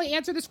 oh, Emily,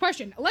 answer this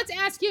question. Let's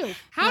ask you.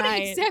 How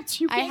Right. to accept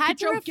you I can't had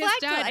to control gets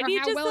reflect. done I or need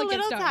how just well a it gets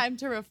little done. time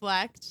to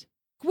reflect.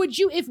 Would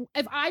you, if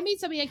I made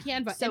something on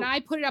Canva So- and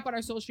I put it up on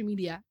our social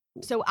media,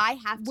 So I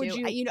have Would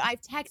to, you-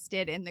 I've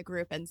texted in the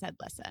group and said,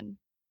 listen,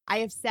 I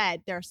have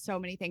said there are so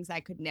many things I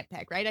could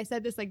nitpick, right? I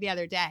said this like the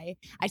other day.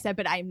 I said,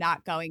 but I'm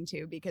not going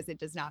to because it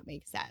does not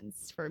make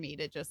sense for me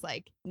to just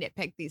like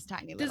nitpick these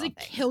tiny does little it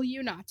things. kill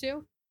you not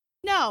to?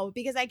 No,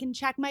 because I can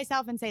check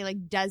myself and say,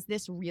 like, does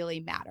this really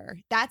matter?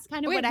 That's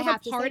kind of Wait, what I well,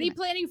 have the to say. party to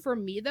planning for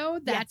me though,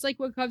 that's like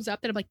what comes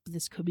up that I'm like,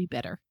 this could be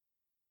better.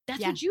 That's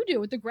Yeah. what you do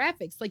with the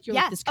graphics. Like you're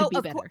yeah. like, this could be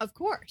of better. of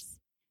course.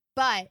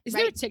 But Is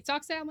there a right,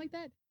 TikTok sound like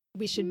that?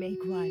 we should make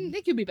one.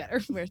 It could be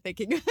better. We're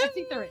thinking. I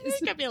think there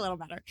is. It could be a little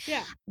better.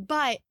 Yeah.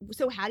 But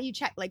so how do you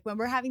check? Like when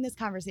we're having this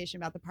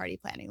conversation about the party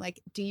planning, like,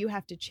 do you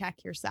have to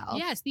check yourself?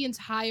 Yes, the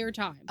entire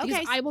time. Because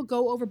Okay. I will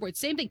go overboard.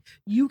 Same thing.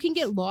 You can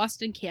get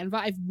lost in Canva.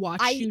 I've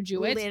watched I you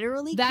do it.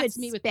 literally That's could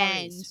me with spend.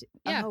 parties.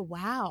 Yeah. Oh,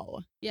 wow.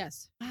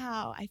 Yes.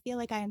 Wow. I feel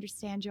like I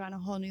understand you on a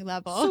whole new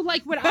level. So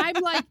like when I'm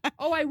like,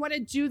 oh, I want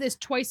to do this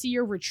twice a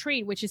year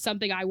retreat, which is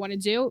something I want to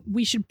do,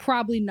 we should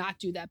probably not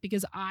do that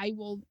because I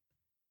will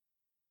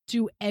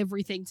do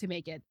everything to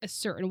make it a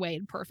certain way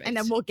and perfect. and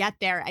then we'll get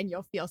there and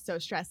you'll feel so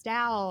stressed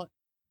out.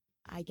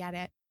 I get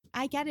it.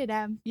 I get it,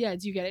 Em. yeah,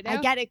 do you get it now?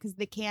 I get it because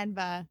the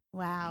Canva.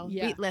 Wow.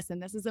 Yeah. Listen,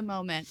 this is a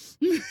moment.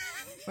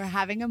 We're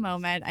having a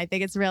moment. I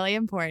think it's really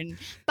important.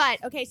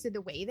 But okay, so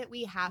the way that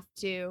we have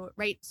to,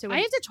 right? So I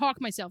have to talk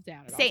myself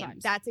down at all same.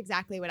 times. That's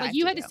exactly what I Like have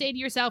you to had to do. say to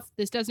yourself,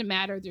 this doesn't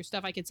matter. There's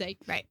stuff I could say.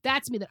 Right.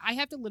 That's me. That I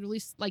have to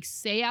literally like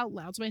say out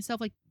loud to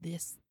myself, like,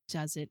 this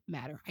doesn't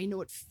matter. I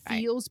know it Right.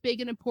 feels big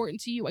and important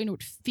to you. I know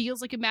it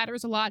feels like it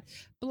matters a lot.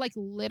 But like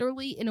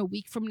literally in a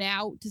week from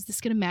now, is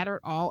this going to matter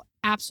at all?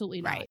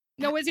 Absolutely not. Right.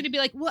 No one's going to be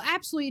like, well,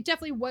 absolutely. It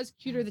definitely was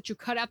cuter that you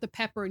cut out the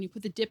pepper and you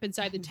put the dip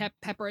inside the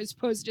pepper as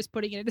opposed to just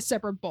putting it in a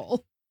separate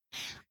bowl.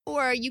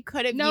 Or you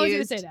could have No one's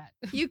going to used. say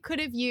that. You could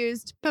have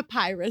used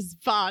papyrus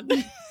font.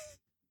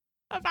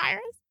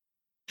 Papyrus.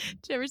 Did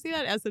you ever see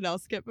that SNL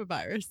skit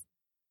Papyrus?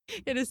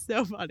 It is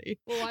so funny.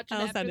 We'll watch it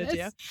I'll after send it to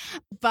you. this.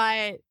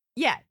 But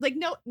yeah, like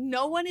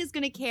no one is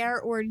going to care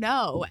or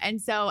know.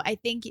 And so I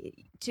think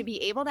to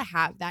be able to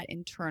have that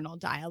internal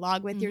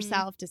dialogue with Mhm.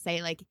 yourself to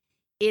say like,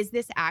 is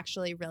this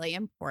actually really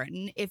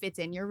important? If it's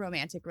in your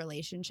romantic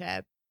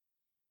relationship,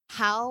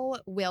 how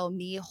will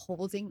me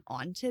holding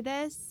on to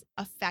this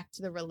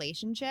affect the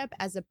relationship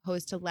as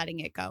opposed to letting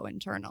it go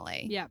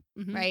internally? Yeah.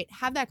 Mhm. Right?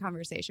 Have that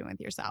conversation with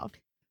yourself.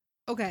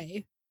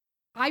 Okay.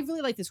 I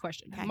really like this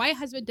question. Okay. My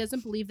husband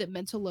doesn't believe that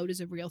mental load is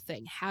a real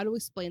thing. How to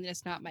explain that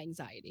it's not my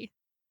anxiety?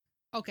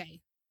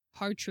 Okay.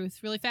 Hard truth,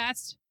 really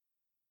fast.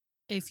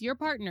 If your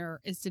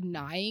partner is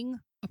denying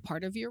a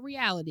part of your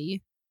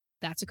reality,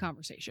 that's a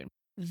conversation.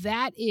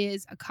 That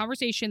is a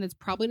conversation that's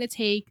probably going to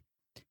take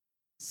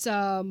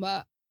some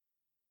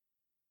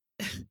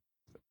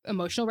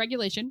emotional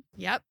regulation.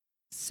 Yep.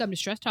 Some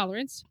distress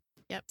tolerance.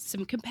 Yep.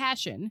 Some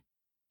compassion,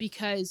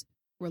 because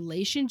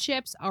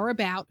relationships are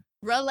about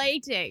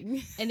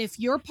Relating. and if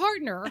your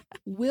partner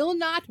will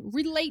not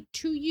relate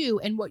to you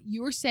and what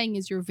you're saying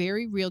is your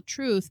very real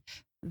truth,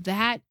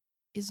 that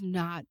is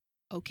not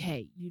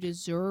okay. You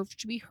deserve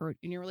to be hurt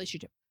in your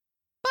relationship.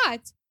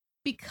 But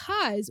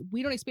because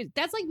we don't experience,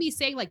 that's like me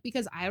saying, like,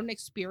 because I don't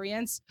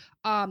experience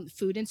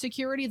food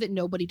insecurity, that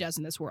nobody does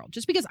in this world.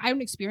 Just because I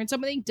don't experience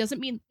something doesn't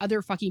mean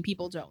other fucking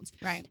people don't.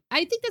 Right.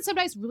 I think that's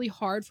sometimes really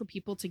hard for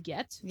people to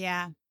get.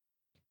 Yeah.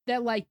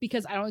 That like,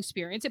 because I don't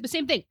experience it. But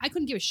same thing, I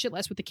couldn't give a shit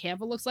less what the Canva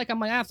looks like. I'm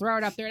like, I'll throw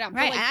it up there now. But,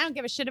 Right. like, and I don't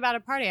give a shit about a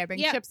party. I bring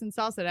Yeah. chips and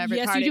salsa to every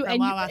yes, party you do. from And,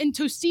 Wawa. and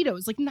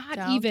Tostitos, like not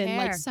Don't even care.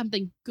 like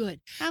something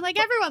good. I'm like,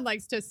 everyone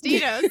likes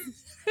Tostitos.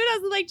 Who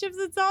doesn't like chips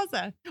and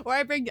salsa? Or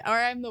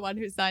I'm the one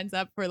who signs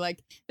up for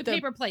like The, The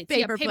paper plates,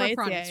 paper paper plates,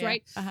 products, yeah.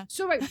 right? Uh-huh.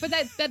 So right, but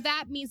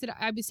that means that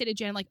I would say to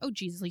Jen, like, oh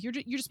Jesus, like you're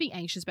just being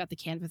anxious about the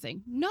Canva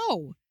thing.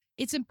 No,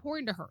 it's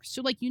important to her.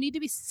 So like you need to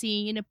be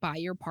seen by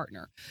your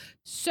partner.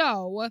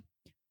 So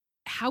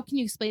how can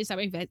you explain this to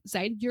my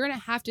anxiety? You're gonna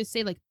have to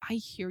say, like, I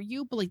hear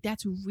you, but like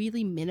that's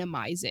really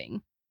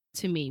minimizing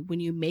to me when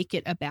you make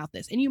it about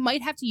this. And you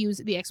might have to use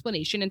the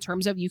explanation in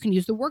terms of, you can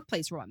use the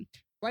workplace one,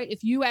 right?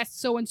 If you ask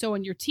so and so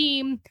on your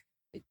team,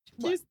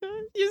 what?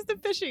 Use the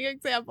fishing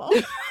example.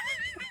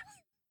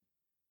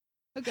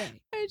 Okay.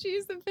 Why did you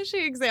use the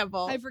fishing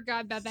example? I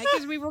forgot about that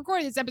because we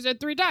recorded this episode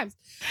 3 times.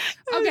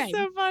 That was Okay.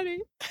 so funny.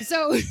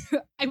 So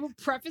I will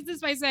preface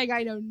this by saying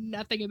I know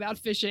nothing about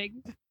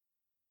fishing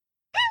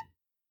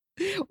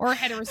or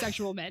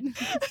heterosexual men.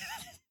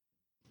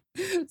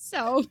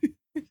 So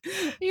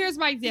here's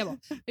my example.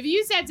 If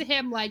you said to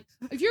him, like,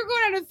 if you're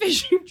going on a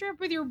fishing trip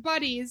with your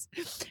buddies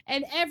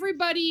and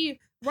everybody,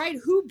 right,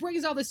 who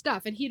brings all the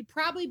stuff? And he'd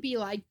probably be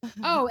like,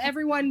 oh,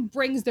 everyone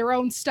brings their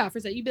own stuff.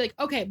 Or so you'd be like,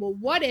 okay, well,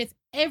 what if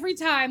every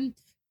time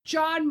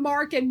John,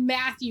 Mark, and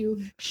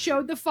Matthew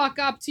showed the fuck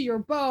up to your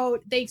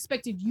boat, they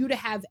expected you to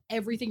have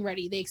everything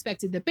ready. They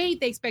expected the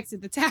bait, they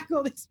expected the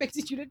tackle, they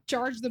expected you to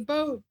charge the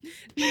boat,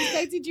 they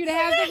expected you to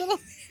have the little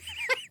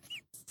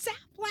stop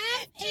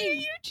laughing. Do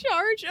you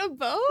charge a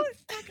boat?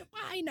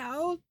 I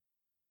know.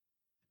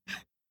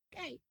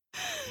 Okay.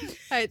 All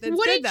right, that's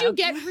Wouldn't good, you though.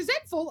 get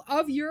resentful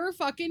of your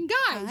fucking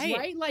guys,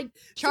 right? Like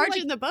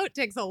Charging the boat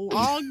takes a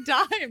long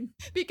time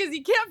because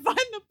you can't find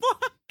the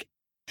plug.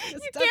 You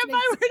can't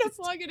find where to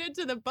plug it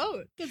into the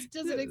boat. Because it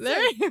doesn't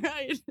There, exist.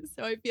 right.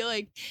 So I feel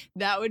like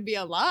that would be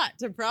a lot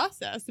to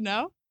process,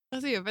 no?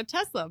 Unless you have a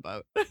Tesla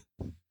boat.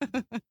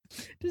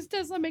 Does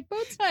Tesla make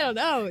boats? I don't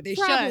know. They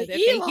Probably should. If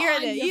they hear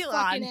Elon, that you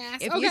fucking Elon,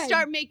 ass. if Okay. you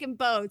start making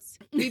boats,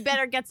 we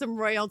better get some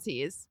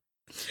royalties.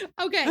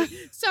 Okay,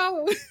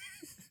 so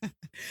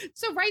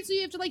right, so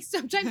you have to like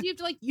sometimes you have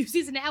to like use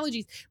these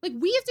analogies. Like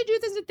we have to do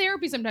this in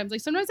therapy sometimes.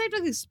 Like sometimes I have to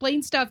like,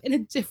 explain stuff in a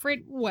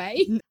different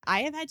way.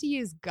 I have had to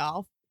use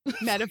golf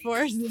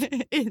metaphors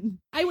in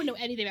I wouldn't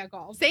know anything about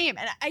golf. same.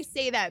 And I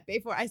say that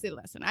before I say,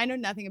 listen, I know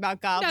nothing about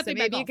golf. Nothing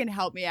So about maybe you golf. can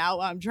help me out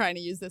while I'm trying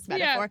to use this Yeah.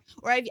 metaphor.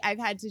 Or I've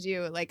had to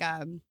do like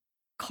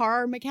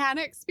car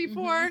mechanics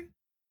before.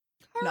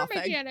 Car Nothing.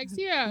 mechanics,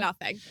 yeah.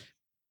 Nothing.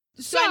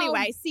 So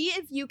anyway, see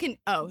if you can.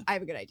 Oh, I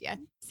have a good idea.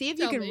 See if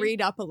you Tell can me.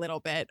 read up a little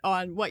bit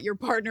on what your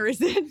partner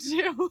is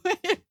into.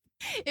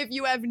 If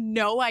you have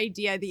no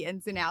idea the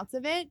ins and outs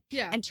of it,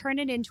 Yeah. and turn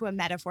it into a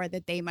metaphor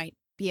that they might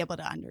be able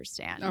to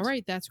understand. All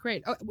right, that's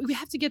great. Oh, we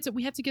have to get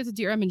to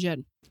Dear Em and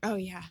Jen. Oh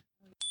yeah.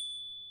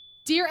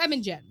 Dear Em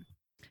and Jen,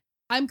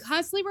 I'm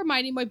constantly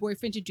reminding my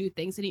boyfriend to do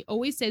things, and he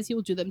always says he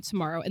will do them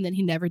tomorrow, and then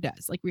he never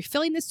does. Like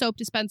refilling the soap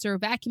dispenser,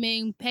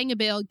 vacuuming, paying a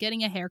bill,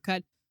 getting a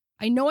haircut.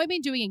 I know I've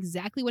been doing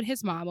exactly what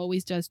his mom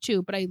always does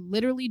too, but I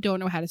literally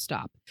don't know how to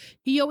stop.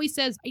 He always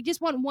says, I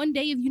just want one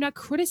day of you not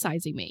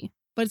criticizing me.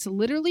 But it's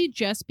literally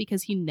just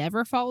because he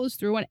never follows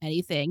through on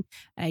anything,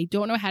 and I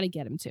don't know how to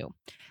get him to.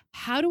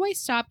 How do I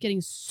stop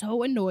getting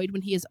so annoyed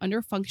when he is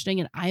underfunctioning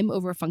and I'm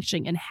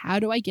overfunctioning, and how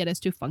do I get us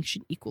to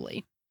function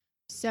equally?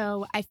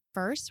 So I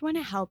first want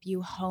to help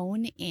you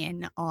hone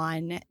in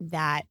on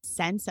that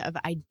sense of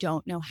I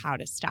don't know how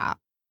to stop.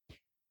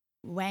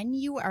 When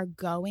you are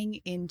going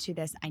into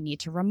this, I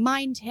need to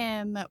remind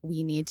him,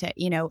 we need to,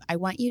 I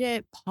want you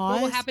to pause.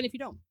 What will happen if you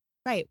don't?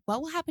 Right.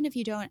 What will happen if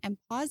you don't? And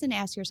pause and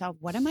ask yourself,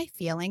 what am I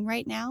feeling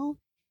right now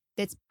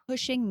that's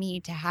pushing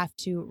me to have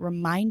to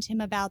remind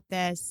him about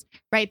this?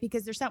 Right.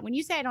 Because when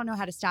you say, I don't know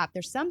how to stop,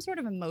 there's some sort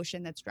of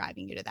emotion that's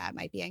driving you to that. It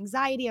might be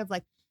anxiety of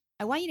like,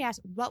 I want you to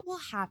ask, what will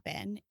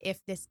happen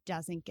if this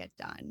doesn't get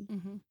done?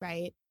 Mm-hmm.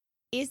 Right.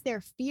 Is there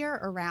fear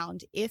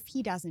around if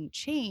he doesn't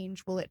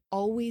change? Will it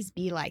always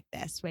be like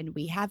this when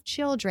we have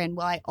children?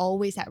 Will I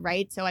always have,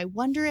 right? So I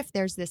wonder if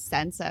there's this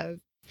sense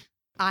of,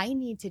 I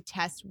need to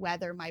test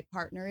whether my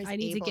partner is I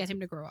need to able get him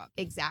to grow up.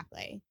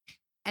 Exactly.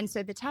 And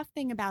so the tough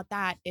thing about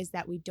that is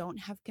that we don't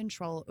have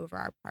control over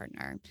our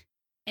partner.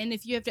 And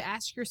if you have to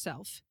ask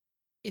yourself,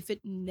 if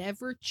it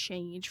never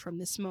changed from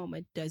this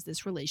moment, does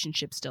this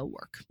relationship still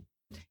work?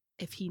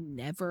 If he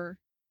never,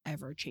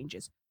 ever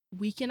changes,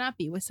 we cannot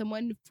be with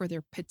someone for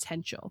their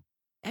potential.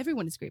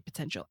 Everyone has great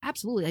potential.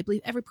 Absolutely. I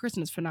believe every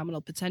person has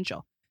phenomenal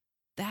potential.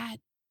 That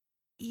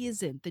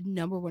isn't the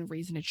number one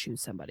reason to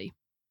choose somebody.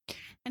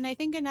 And I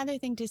think another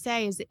thing to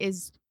say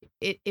is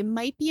it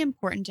might be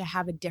important to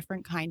have a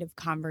different kind of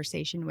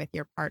conversation with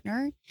your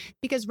partner,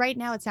 because right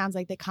now it sounds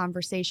like the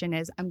conversation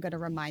is, I'm going to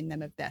remind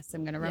them of this.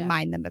 I'm going to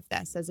remind them of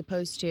this, as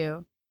opposed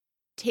to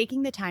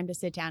taking the time to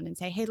sit down and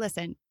say, hey,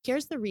 listen,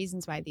 here's the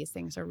reasons why these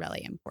things are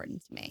really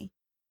important to me,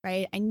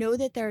 right? I know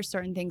that there are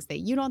certain things that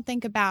you don't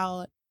think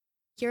about.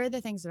 Here are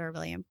the things that are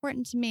really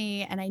important to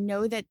me. And I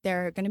know that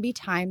there are going to be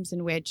times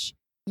in which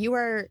you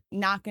are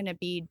not going to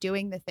be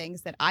doing the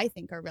things that I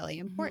think are really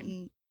important.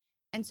 Mm-hmm.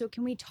 And so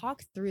can we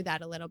talk through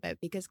that a little bit?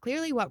 Because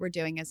clearly what we're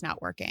doing is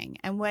not working.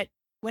 And what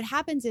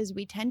happens is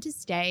we tend to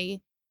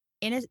stay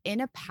in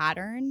a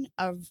pattern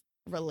of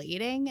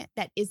relating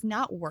that is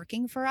not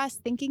working for us,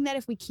 thinking that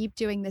if we keep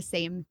doing the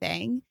same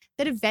thing,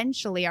 that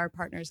eventually our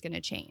partner is going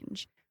to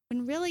change.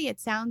 When really it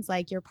sounds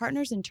like your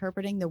partner's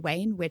interpreting the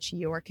way in which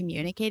you're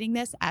communicating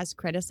this as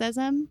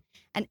criticism.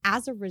 And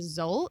as a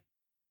result,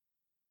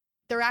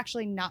 they're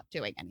actually not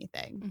doing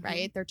anything,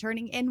 right? They're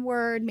turning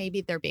inward.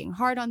 Maybe they're being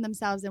hard on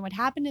themselves. And what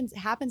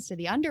happens to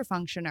the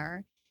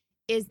underfunctioner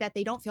is that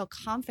they don't feel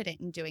confident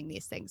in doing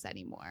these things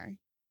anymore.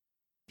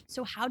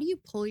 So how do you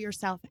pull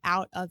yourself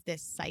out of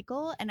this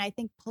cycle? And I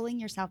think pulling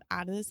yourself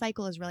out of the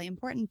cycle is really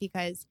important,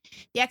 because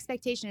the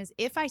expectation is,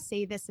 if I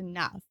say this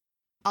enough,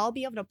 I'll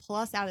be able to pull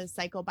us out of the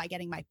cycle by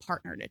getting my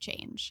partner to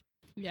change.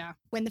 Yeah.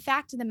 When the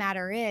fact of the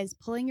matter is,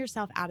 pulling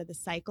yourself out of the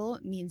cycle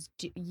means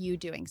you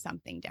doing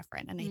something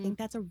different. And I think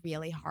that's a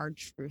really hard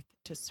truth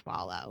to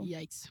swallow.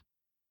 Yikes.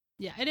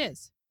 Yeah, it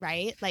is.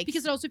 Right? Like,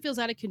 because it also feels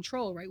out of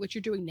control, right? What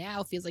you're doing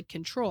now feels like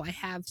control. I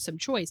have some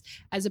choice,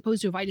 as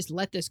opposed to if I just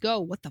let this go,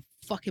 what the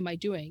fuck am I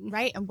doing?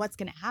 Right. And what's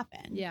going to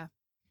happen? Yeah.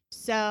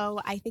 So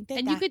I think that.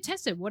 And you could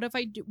test it. What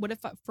if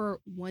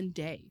for one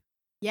day?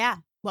 Yeah.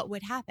 What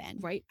would happen?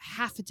 Right?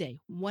 Half a day,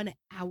 1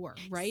 hour,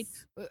 right?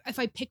 If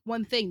I pick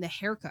one thing, the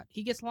haircut,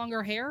 he gets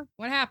longer hair.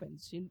 What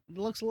happens? He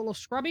looks a little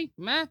scrubby.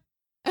 Meh.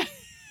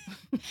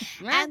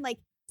 And like,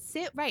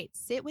 sit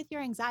with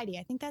your anxiety.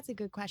 I think that's a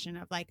good question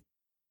of like,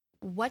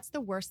 what's the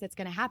worst that's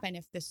going to happen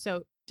if the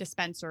soap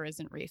dispenser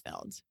isn't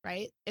refilled,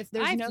 right? If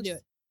there's I have to do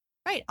it.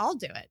 Right, I'll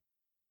do it.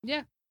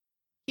 Yeah.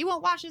 He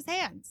won't wash his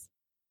hands.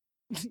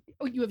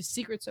 Oh, you have a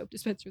secret soap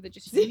dispenser that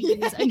just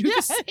leaves under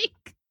the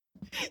sink.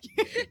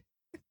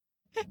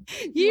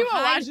 He won't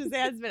wash his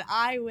hands, but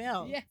I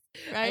will. Yeah.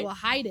 Right? I will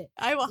hide it.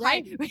 I will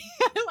hide.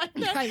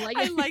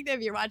 I like that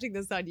if you're watching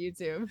this on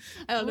YouTube.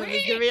 I don't know if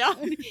it's gonna be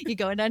on. You're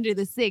going under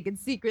the sink and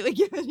secretly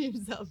giving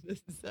yourself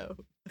this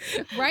soap.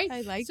 Right?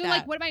 I like so that.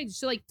 like, what am I?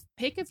 So like,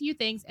 pick a few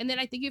things, and then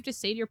I think you have to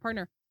say to your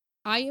partner,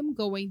 I am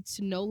going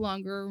to no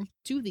longer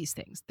do these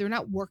things. They're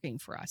not working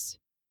for us.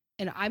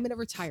 And I'm going to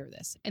retire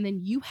this. And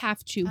then you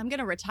have to. I'm going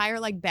to retire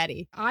like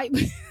Betty.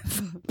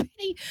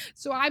 Betty.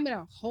 So I'm going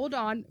to hold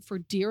on for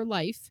dear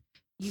life.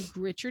 You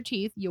grit your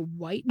teeth, your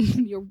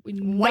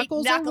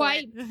knuckles are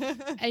white,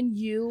 and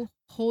you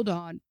hold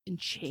on and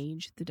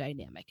change the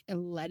dynamic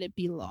and let it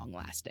be long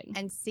lasting.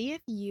 And see if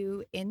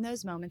you, in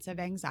those moments of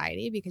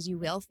anxiety, because you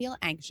will feel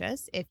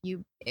anxious if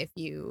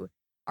you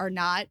are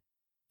not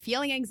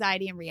feeling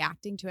anxiety and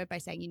reacting to it by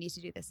saying you need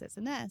to do this, this,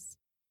 and this.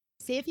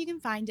 See if you can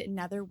find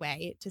another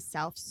way to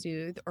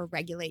self-soothe or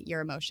regulate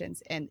your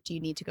emotions. And do you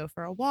need to go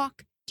for a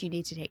walk? Do you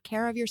need to take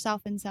care of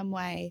yourself in some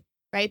way?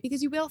 Right?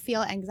 Because you will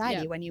feel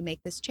anxiety when you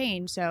make this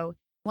change. So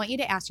I want you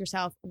to ask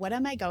yourself, what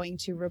am I going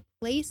to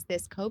replace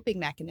this coping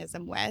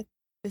mechanism with?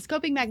 This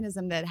coping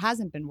mechanism that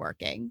hasn't been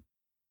working,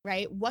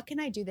 right? What can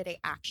I do that I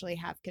actually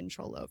have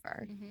control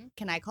over? Mm-hmm.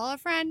 Can I call a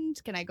friend?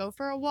 Can I go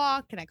for a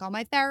walk? Can I call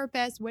my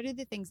therapist? What are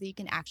the things that you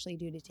can actually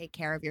do to take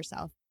care of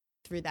yourself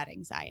through that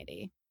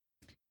anxiety?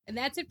 And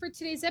that's it for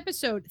today's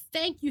episode.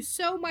 Thank you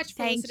so much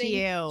for listening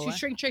to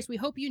Shrink Chicks. We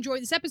hope you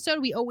enjoyed this episode.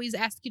 We always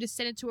ask you to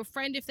send it to a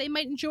friend if they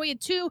might enjoy it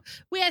too.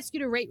 We ask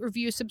you to rate,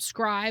 review,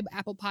 subscribe,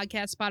 Apple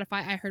Podcasts,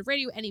 Spotify,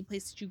 iHeartRadio, any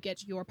place that you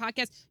get your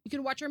podcast. You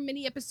can watch our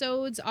mini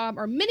episodes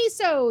or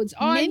mini-sodes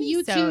on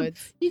YouTube.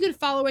 You can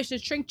follow us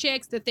at Shrink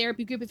Chicks, the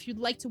therapy group, if you'd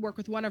like to work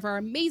with one of our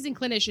amazing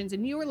clinicians.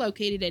 And you are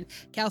located in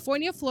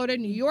California, Florida,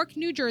 New York,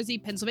 New Jersey,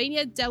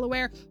 Pennsylvania,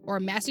 Delaware, or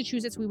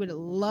Massachusetts. We would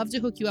love to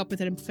hook you up with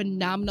a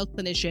phenomenal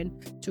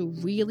clinician to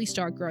really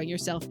start growing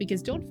yourself,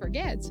 because don't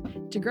forget,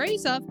 to grow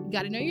yourself, you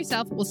got to know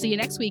yourself. We'll see you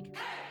next week.